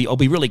 that's cool. I'll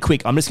be really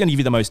quick. I'm just going to give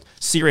you the most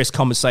serious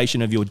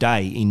conversation of your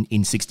day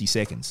in 60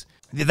 seconds.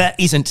 That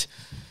isn't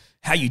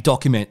how you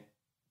document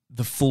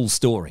the full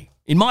story,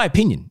 in my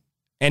opinion.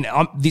 And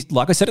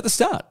like I said at the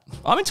start,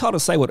 I'm entitled to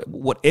say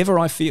whatever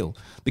I feel,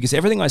 because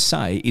everything I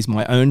say is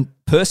my own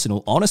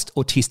personal, honest,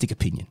 autistic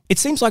opinion. It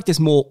seems like there's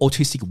more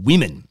autistic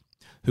women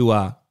who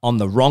are on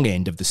the wrong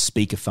end of the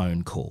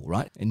speakerphone call,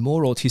 right? And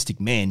more autistic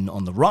men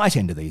on the right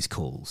end of these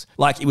calls.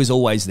 Like it was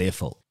always their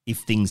fault if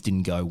things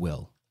didn't go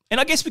well. And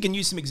I guess we can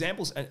use some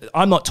examples.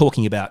 I'm not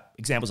talking about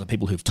examples of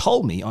people who've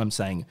told me.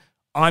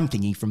 I'm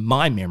thinking from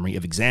my memory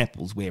of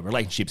examples where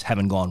relationships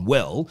haven't gone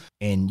well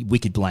and we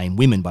could blame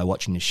women by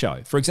watching the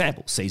show. For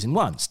example, season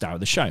 1, star of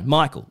the show,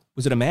 Michael.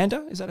 Was it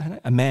Amanda? Is that her name?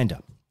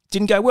 Amanda.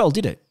 Didn't go well,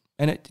 did it?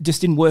 And it just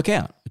didn't work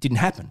out. It didn't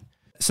happen.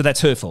 So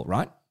that's her fault,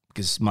 right?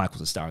 Because Michael's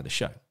the star of the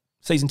show.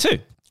 Season 2,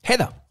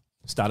 Heather.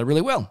 Started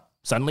really well.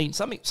 Suddenly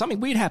something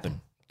weird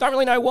happened. Don't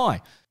really know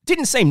why.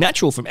 Didn't seem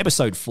natural from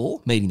episode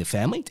 4, meeting the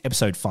family, to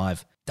episode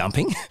 5,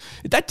 dumping.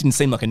 That didn't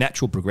seem like a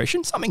natural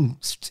progression. Something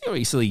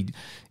seriously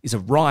is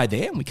awry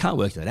there, and we can't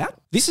work that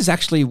out. This is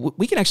actually,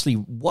 we can actually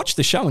watch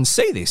the show and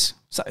see this.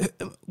 So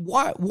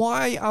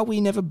why are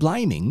we never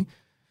blaming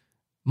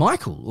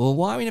Michael, or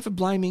why are we never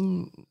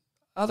blaming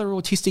other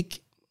autistic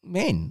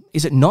men?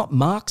 Is it not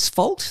Mark's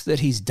fault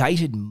that he's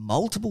dated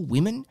multiple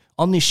women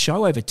on this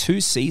show over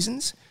 2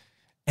 seasons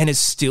and is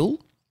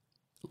still,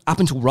 up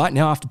until right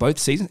now after both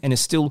seasons, and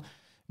is still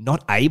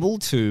not able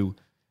to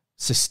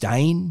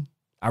sustain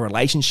a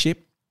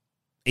relationship,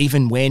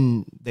 even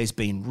when there's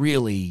been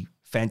really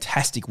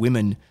fantastic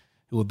women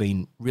who have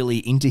been really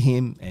into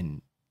him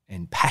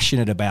and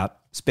passionate about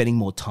spending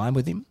more time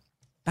with him?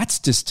 That's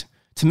just,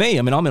 to me,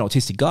 I'm an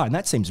autistic guy, and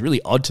that seems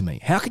really odd to me.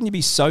 How can you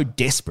be so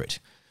desperate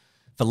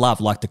for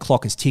love, like the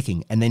clock is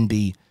ticking, and then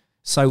be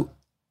so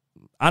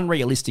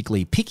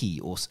unrealistically picky?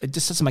 Or it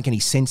just doesn't make any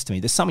sense to me.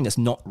 There's something that's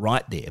not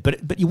right there,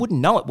 but you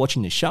wouldn't know it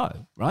watching the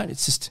show, right?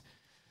 It's just,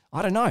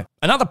 I don't know.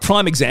 Another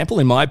prime example,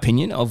 in my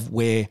opinion, of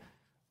where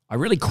I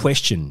really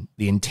question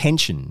the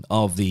intention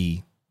of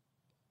the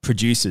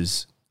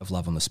producers of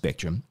Love on the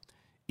Spectrum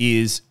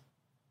is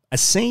a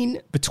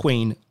scene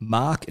between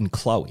Mark and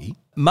Chloe.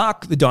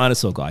 Mark, the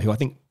dinosaur guy, who I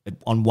think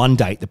on one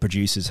date the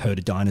producers heard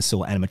a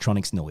dinosaur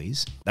animatronics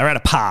noise. They were at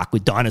a park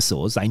with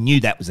dinosaurs. They knew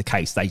that was the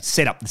case. They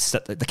set up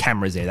the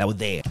cameras there. They were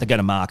there. They go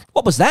to Mark.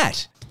 What was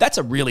that? That's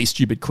a really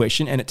stupid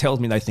question, and it tells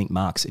me they think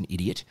Mark's an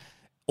idiot,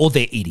 or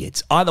they're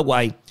idiots. Either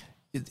way,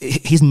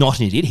 he's not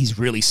an idiot. He's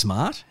really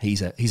smart.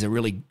 He's a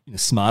really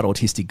smart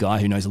autistic guy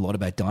who knows a lot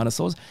about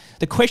dinosaurs.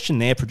 The question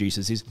there,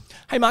 producers, is,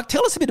 hey, Mark,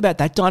 tell us a bit about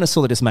that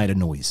dinosaur that just made a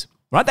noise.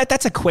 Right?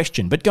 That's a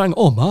question. But going,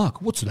 oh,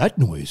 Mark, what's that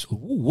noise? Ooh,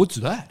 what's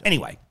that?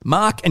 Anyway,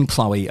 Mark and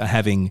Chloe are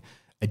having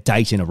a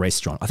date in a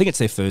restaurant. I think it's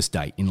their first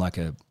date in like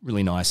a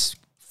really nice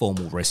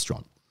formal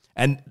restaurant.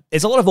 And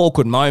there's a lot of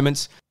awkward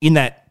moments in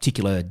that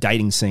particular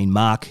dating scene.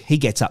 Mark, he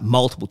gets up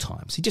multiple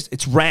times.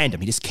 It's random.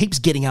 He just keeps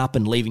getting up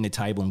and leaving the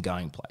table and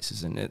going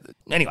places. And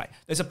anyway,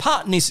 there's a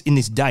part in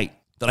this date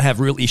that I have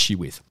real issue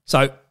with.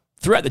 So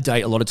throughout the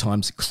date, a lot of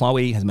times,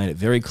 Chloe has made it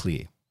very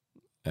clear,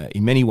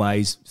 in many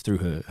ways, through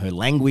her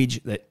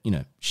language, that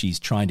she's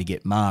trying to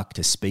get Mark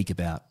to speak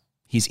about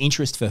his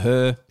interest for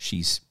her.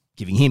 She's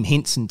giving him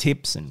hints and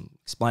tips and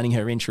explaining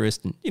her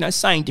interest and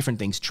saying different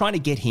things, trying to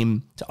get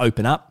him to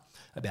open up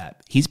about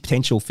his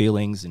potential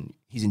feelings and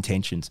his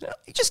intentions.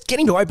 Just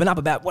getting to open up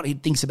about what he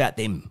thinks about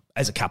them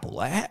as a couple.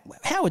 Like,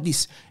 how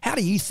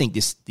do you think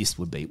this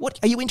would be? What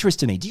are you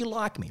interested in me? Do you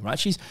like me? Right?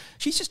 She's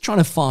just trying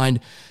to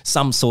find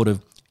some sort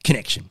of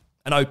connection,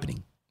 an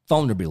opening,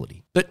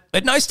 vulnerability. But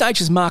at no stage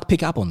does Mark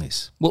pick up on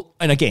this. Well,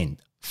 and again,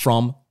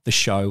 from the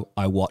show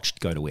I watched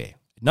go to air.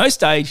 At no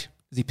stage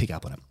does he pick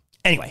up on it.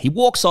 Anyway, he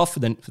walks off for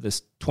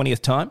this 20th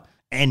time,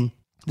 and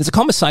there's a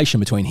conversation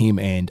between him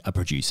and a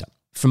producer.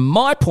 From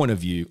my point of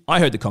view, I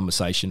heard the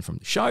conversation from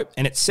the show,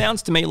 and it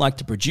sounds to me like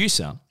the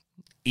producer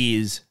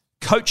is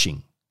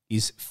coaching,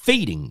 is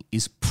feeding,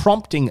 is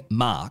prompting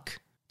Mark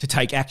to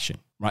take action,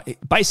 right?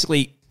 It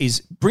basically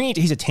is bringing it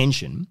to his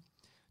attention.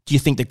 Do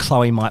you think that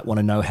Chloe might want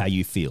to know how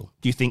you feel?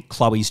 Do you think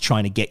Chloe's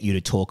trying to get you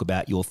to talk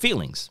about your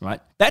feelings, right?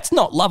 That's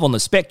not love on the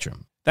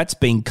spectrum. That's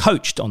being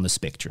coached on the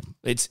spectrum.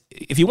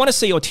 If you want to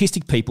see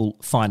autistic people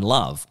find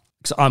love,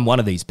 because I'm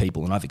one of these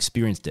people and I've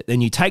experienced it,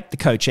 then you take the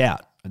coach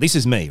out. This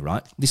is me,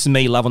 right? This is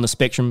me, love on the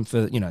spectrum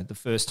for, the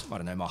first,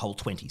 my whole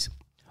 20s.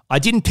 I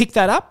didn't pick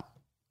that up.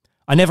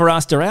 I never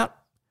asked her out.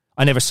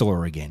 I never saw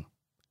her again.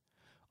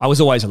 I was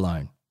always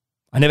alone.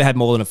 I never had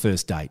more than a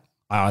first date.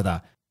 I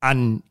either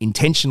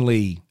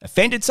unintentionally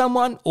offended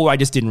someone or I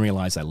just didn't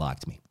realize they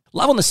liked me.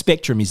 Love on the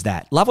spectrum is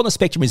that. Love on the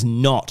spectrum is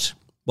not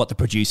what the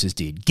producers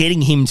did,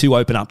 getting him to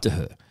open up to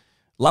her.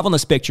 Love on the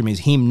spectrum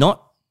is him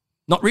not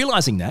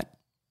realizing that,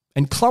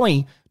 and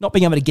Chloe not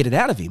being able to get it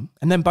out of him,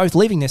 and then both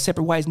leaving their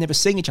separate ways, never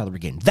seeing each other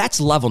again.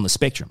 That's love on the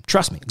spectrum.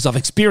 Trust me, because I've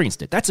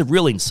experienced it. That's a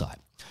real insight.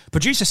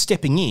 Producer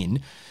stepping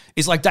in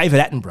is like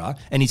David Attenborough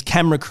and his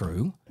camera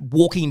crew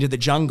walking into the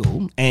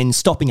jungle and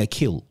stopping a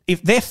kill.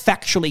 If they're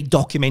factually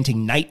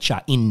documenting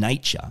nature in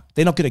nature,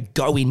 they're not going to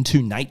go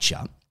into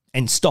nature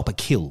and stop a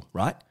kill,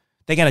 right?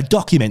 They're going to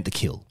document the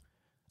kill.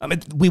 I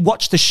mean, we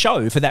watch the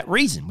show for that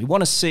reason. We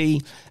want to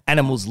see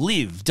animals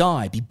live,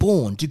 die, be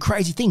born, do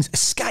crazy things,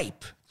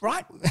 escape,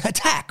 right?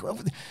 Attack.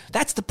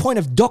 That's the point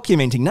of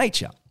documenting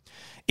nature.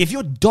 If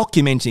you're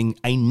documenting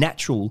a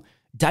natural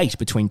date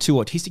between two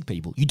autistic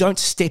people, you don't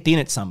step in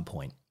at some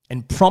point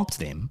and prompt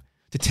them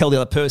to tell the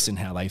other person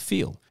how they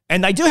feel.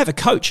 And they do have a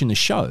coach in the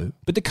show,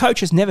 but the coach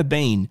has never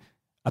been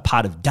a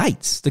part of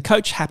dates. The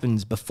coach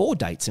happens before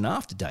dates and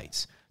after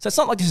dates. So it's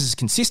not like this is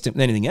consistent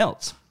with anything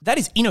else. That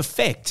is, in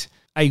effect,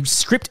 a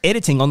script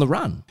editing on the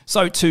run.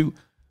 So to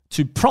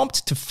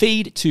prompt, to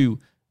feed, to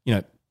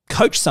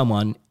coach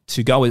someone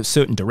to go a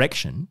certain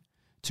direction,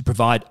 to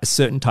provide a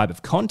certain type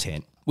of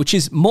content, which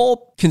is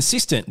more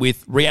consistent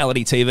with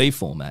reality TV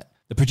format.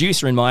 The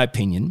producer, in my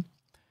opinion,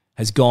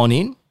 has gone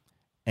in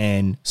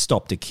and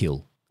stopped a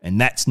kill. And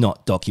that's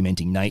not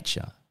documenting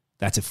nature.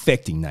 That's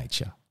affecting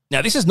nature.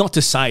 Now, this is not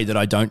to say that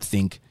I don't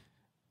think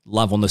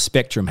Love on the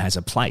Spectrum has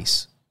a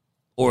place,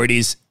 or it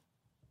is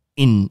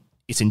in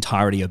its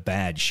entirety a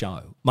bad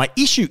show. My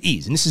issue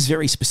is, and this is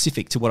very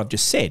specific to what I've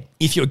just said,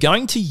 if you're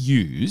going to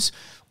use,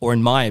 or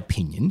in my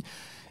opinion,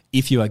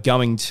 if you are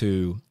going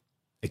to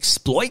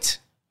exploit,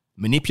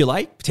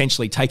 manipulate,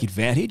 potentially take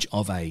advantage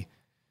of a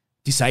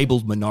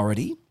disabled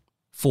minority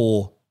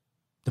for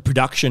the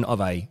production of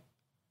a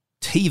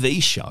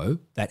TV show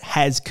that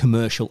has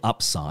commercial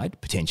upside,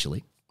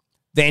 potentially,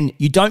 then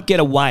you don't get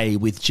away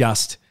with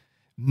just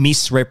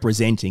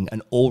misrepresenting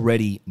an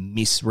already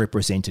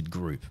misrepresented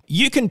group.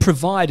 You can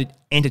provide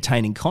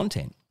entertaining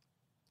content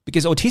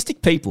because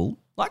autistic people,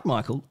 like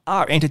Michael,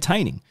 are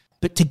entertaining.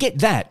 But to get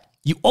that,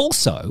 you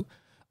also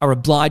are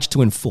obliged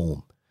to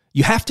inform.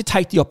 You have to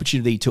take the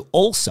opportunity to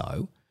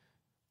also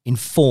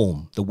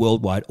inform the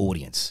worldwide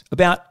audience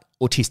about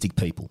autistic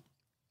people,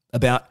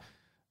 about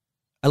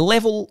a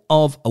level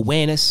of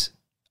awareness,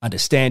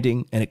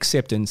 understanding, and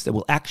acceptance that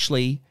will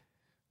actually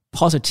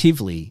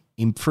positively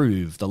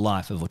improve the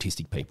life of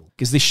autistic people.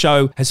 Because this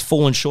show has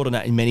fallen short on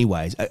that in many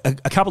ways.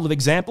 A couple of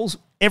examples,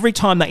 every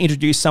time they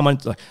introduce someone,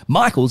 like,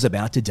 Michael's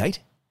about to date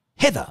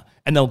Heather,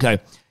 and they'll go,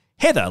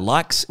 Heather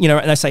likes,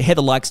 and they say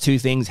Heather likes two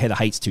things, Heather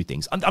hates two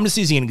things. I'm just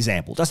using an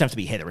example. It doesn't have to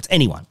be Heather, it's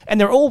anyone.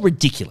 And they're all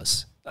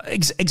ridiculous.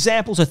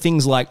 Examples are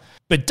things like,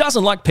 but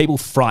doesn't like people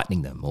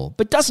frightening them, or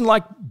but doesn't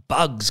like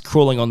bugs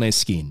crawling on their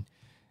skin.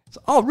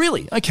 So, oh,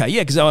 really? Okay,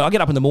 yeah, because I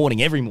get up in the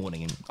morning every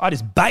morning and I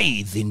just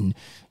bathe in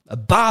a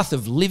bath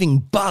of living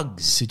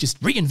bugs. It just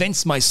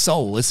reinvents my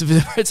soul.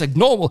 It's like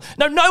normal.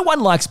 No one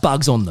likes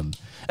bugs on them.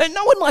 And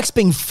no one likes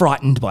being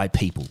frightened by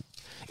people.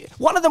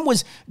 One of them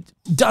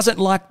doesn't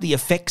like the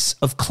effects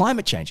of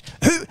climate change.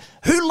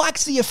 Who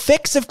likes the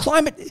effects of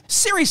climate?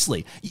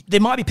 Seriously, there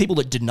might be people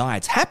that deny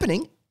it's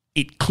happening,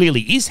 it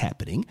clearly is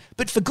happening,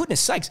 but for goodness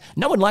sakes,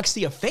 no one likes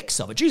the effects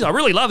of it. Geez, I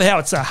really love how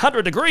it's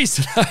 100 degrees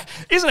today.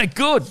 Isn't it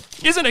good?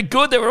 Isn't it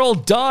good that we're all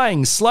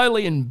dying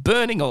slowly and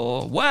burning?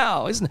 Or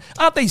wow,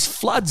 aren't these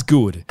floods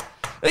good?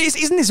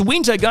 Isn't this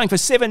winter going for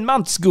 7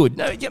 months good?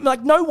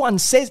 No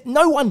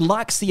one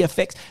likes the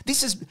effects.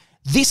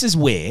 This is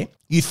where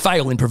you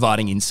fail in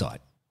providing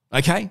insight.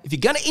 Okay? If you're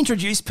going to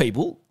introduce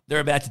people they're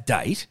about to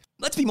date,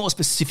 let's be more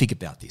specific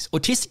about this.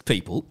 Autistic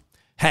people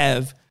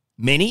have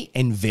many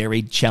and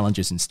varied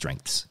challenges and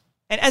strengths.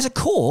 And as a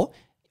core,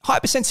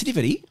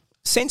 hypersensitivity,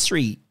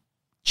 sensory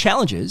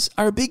challenges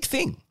are a big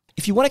thing.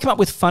 If you want to come up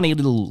with funny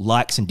little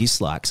likes and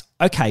dislikes,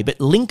 okay, but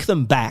link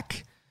them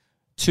back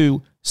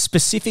to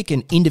specific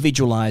and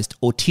individualized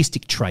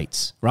autistic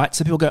traits, right?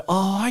 So people go,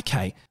 oh,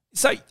 okay.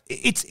 So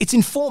it's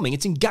informing,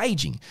 it's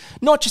engaging,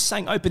 not just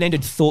saying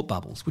open-ended thought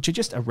bubbles, which are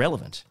just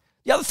irrelevant.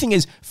 The other thing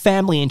is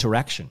family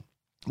interaction.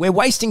 We're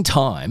wasting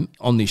time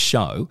on this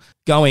show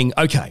going,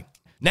 okay,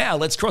 now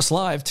let's cross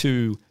live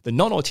to the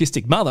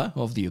non-autistic mother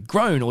of the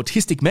grown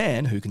autistic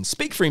man who can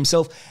speak for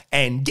himself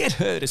and get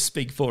her to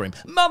speak for him.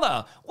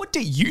 Mother, what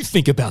do you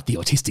think about the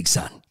autistic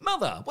son?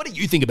 Mother, what do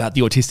you think about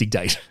the autistic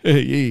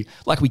date?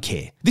 Like we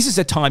care. This is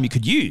a time you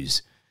could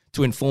use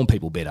to inform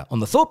people better on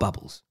the thought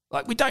bubbles.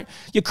 Like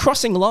you're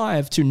crossing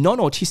live to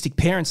non-autistic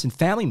parents and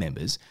family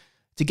members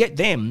to get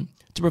them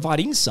to provide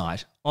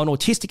insight on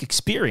autistic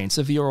experience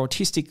of your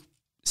autistic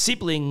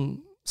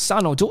sibling,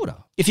 son or daughter.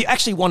 If you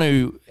actually want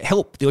to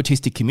help the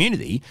autistic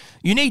community,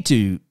 you need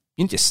to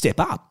step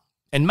up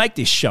and make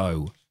this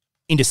show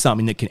into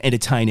something that can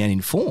entertain and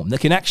inform,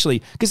 that can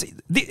actually, because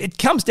it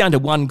comes down to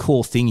one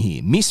core thing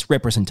here,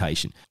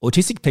 misrepresentation.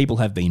 Autistic people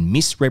have been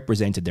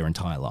misrepresented their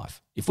entire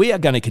life. If we are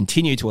going to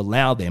continue to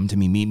allow them to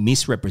be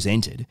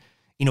misrepresented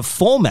in a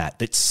format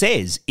that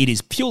says it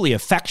is purely a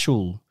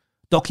factual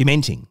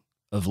documenting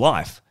of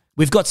life,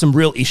 we've got some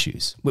real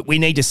issues. We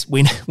need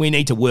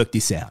to work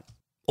this out.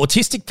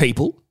 Autistic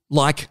people,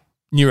 like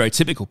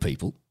neurotypical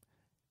people,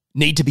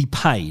 need to be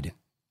paid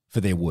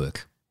for their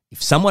work.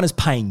 If someone is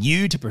paying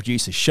you to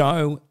produce a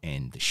show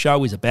and the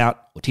show is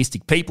about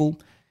autistic people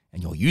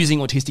and you're using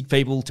autistic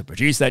people to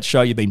produce that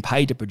show you've been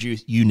paid to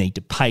produce, you need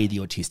to pay the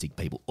autistic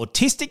people.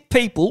 Autistic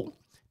people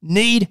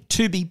need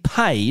to be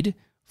paid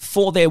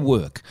for their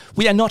work.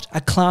 We are not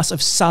a class of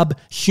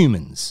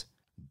subhumans.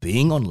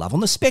 Being on Love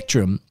on the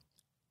Spectrum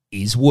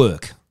is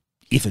work.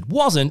 If it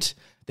wasn't,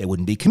 there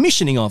wouldn't be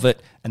commissioning of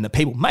it, and the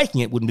people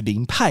making it wouldn't be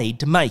being paid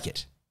to make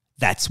it.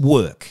 That's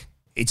work.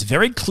 It's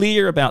very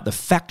clear about the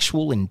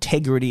factual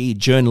integrity,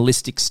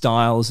 journalistic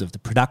styles of the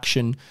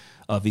production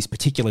of this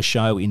particular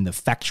show in the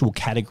factual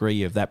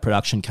category of that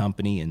production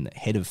company and the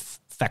head of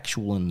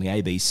factual in the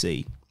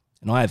ABC.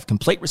 And I have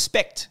complete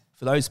respect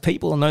for those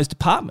people and those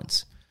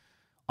departments.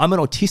 I'm an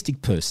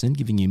autistic person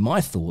giving you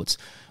my thoughts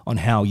on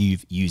how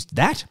you've used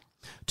that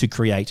to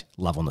create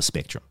Love on the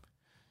Spectrum.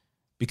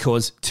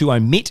 Because to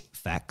omit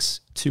facts,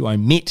 to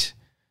omit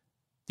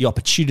the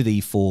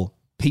opportunity for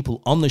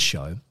people on the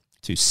show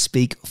to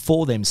speak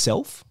for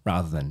themselves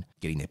rather than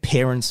getting their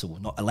parents or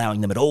not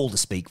allowing them at all to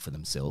speak for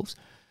themselves,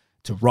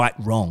 to right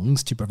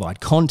wrongs, to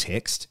provide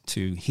context,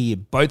 to hear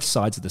both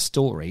sides of the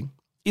story,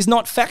 is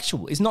not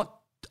factual, is not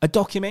a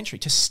documentary.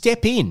 To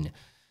step in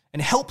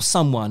and help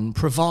someone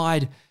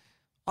provide,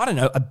 I don't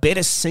know, a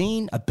better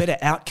scene, a better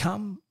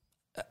outcome,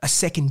 a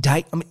second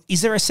date. I mean,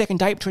 is there a second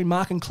date between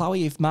Mark and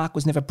Chloe if Mark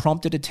was never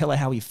prompted to tell her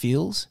how he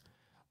feels?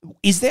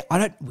 Is there?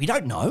 We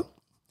don't know.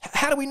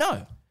 How do we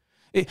know?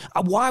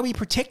 Why are we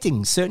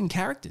protecting certain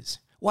characters?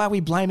 Why are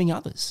we blaming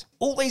others?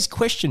 All these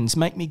questions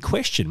make me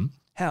question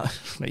how,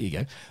 there you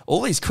go.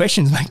 All these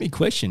questions make me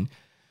question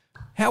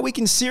how we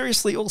can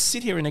seriously all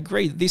sit here and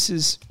agree that this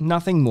is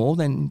nothing more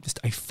than just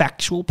a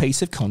factual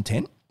piece of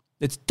content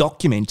that's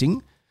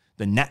documenting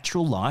the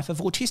natural life of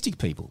autistic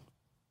people.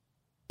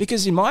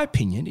 Because in my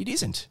opinion, it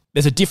isn't.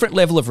 There's a different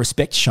level of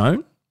respect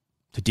shown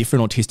to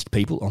different autistic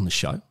people on the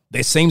show.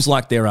 There seems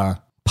like there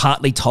are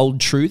partly told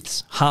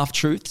truths,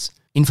 half-truths,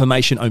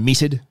 information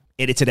omitted,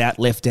 edited out,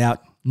 left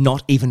out,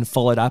 not even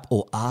followed up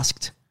or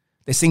asked.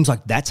 There seems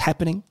like that's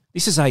happening.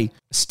 This is a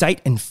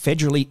state and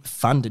federally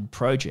funded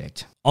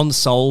project,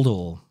 on-sold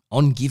or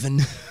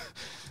on-given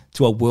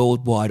to a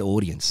worldwide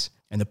audience.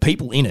 And the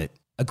people in it,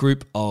 a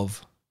group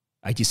of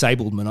a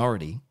disabled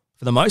minority,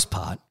 for the most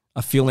part,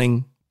 are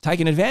feeling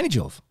taken advantage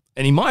of.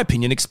 And in my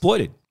opinion,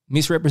 exploited,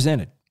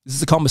 misrepresented. This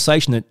is a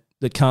conversation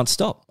that can't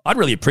stop. I'd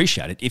really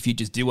appreciate it if you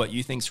just do what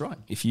you think's right.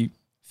 If you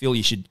feel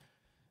you should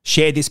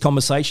share this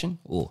conversation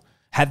or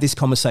have this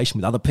conversation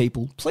with other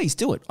people, please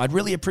do it. I'd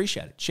really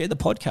appreciate it. Share the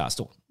podcast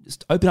or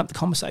just open up the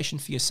conversation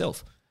for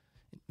yourself.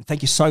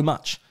 Thank you so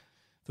much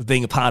for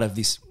being a part of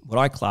this, what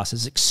I class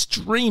as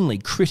extremely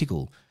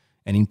critical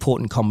and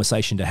important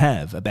conversation to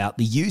have about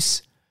the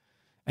use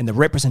and the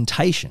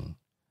representation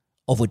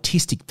of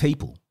autistic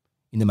people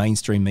in the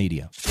mainstream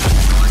media.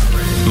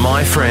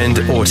 My Friend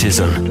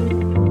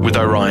Autism with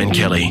Orion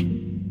Kelly.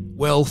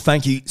 Well,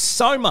 thank you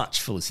so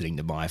much for listening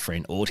to My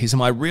Friend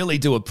Autism. I really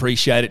do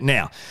appreciate it.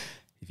 Now,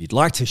 if you'd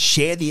like to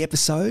share the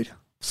episode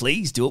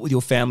please do it with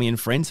your family and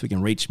friends so we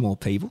can reach more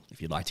people.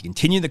 If you'd like to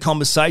continue the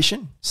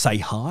conversation, say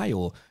hi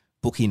or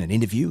book in an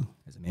interview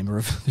as a member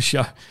of the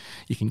show,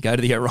 you can go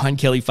to the Orion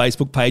Kelly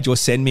Facebook page or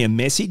send me a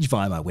message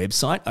via my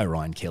website,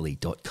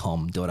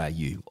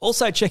 orionkelly.com.au.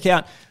 Also, check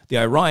out the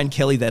Orion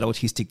Kelly, That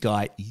Autistic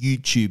Guy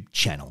YouTube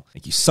channel.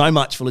 Thank you so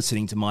much for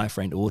listening to My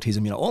Friend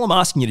Autism. You know, all I'm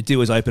asking you to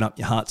do is open up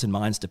your hearts and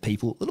minds to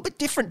people a little bit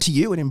different to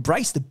you and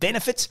embrace the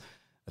benefits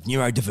of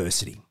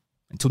neurodiversity.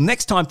 Until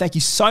next time, thank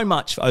you so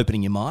much for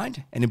opening your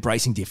mind and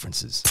embracing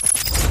differences.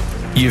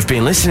 You've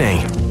been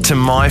listening to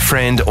My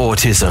Friend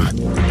Autism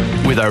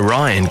with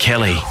Orion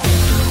Kelly.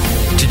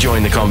 To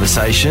join the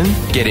conversation,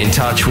 get in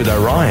touch with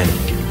Orion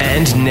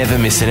and never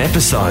miss an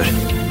episode,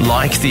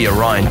 like the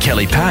Orion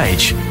Kelly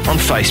page on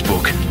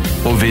Facebook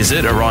or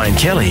visit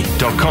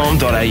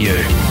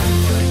orionkelly.com.au.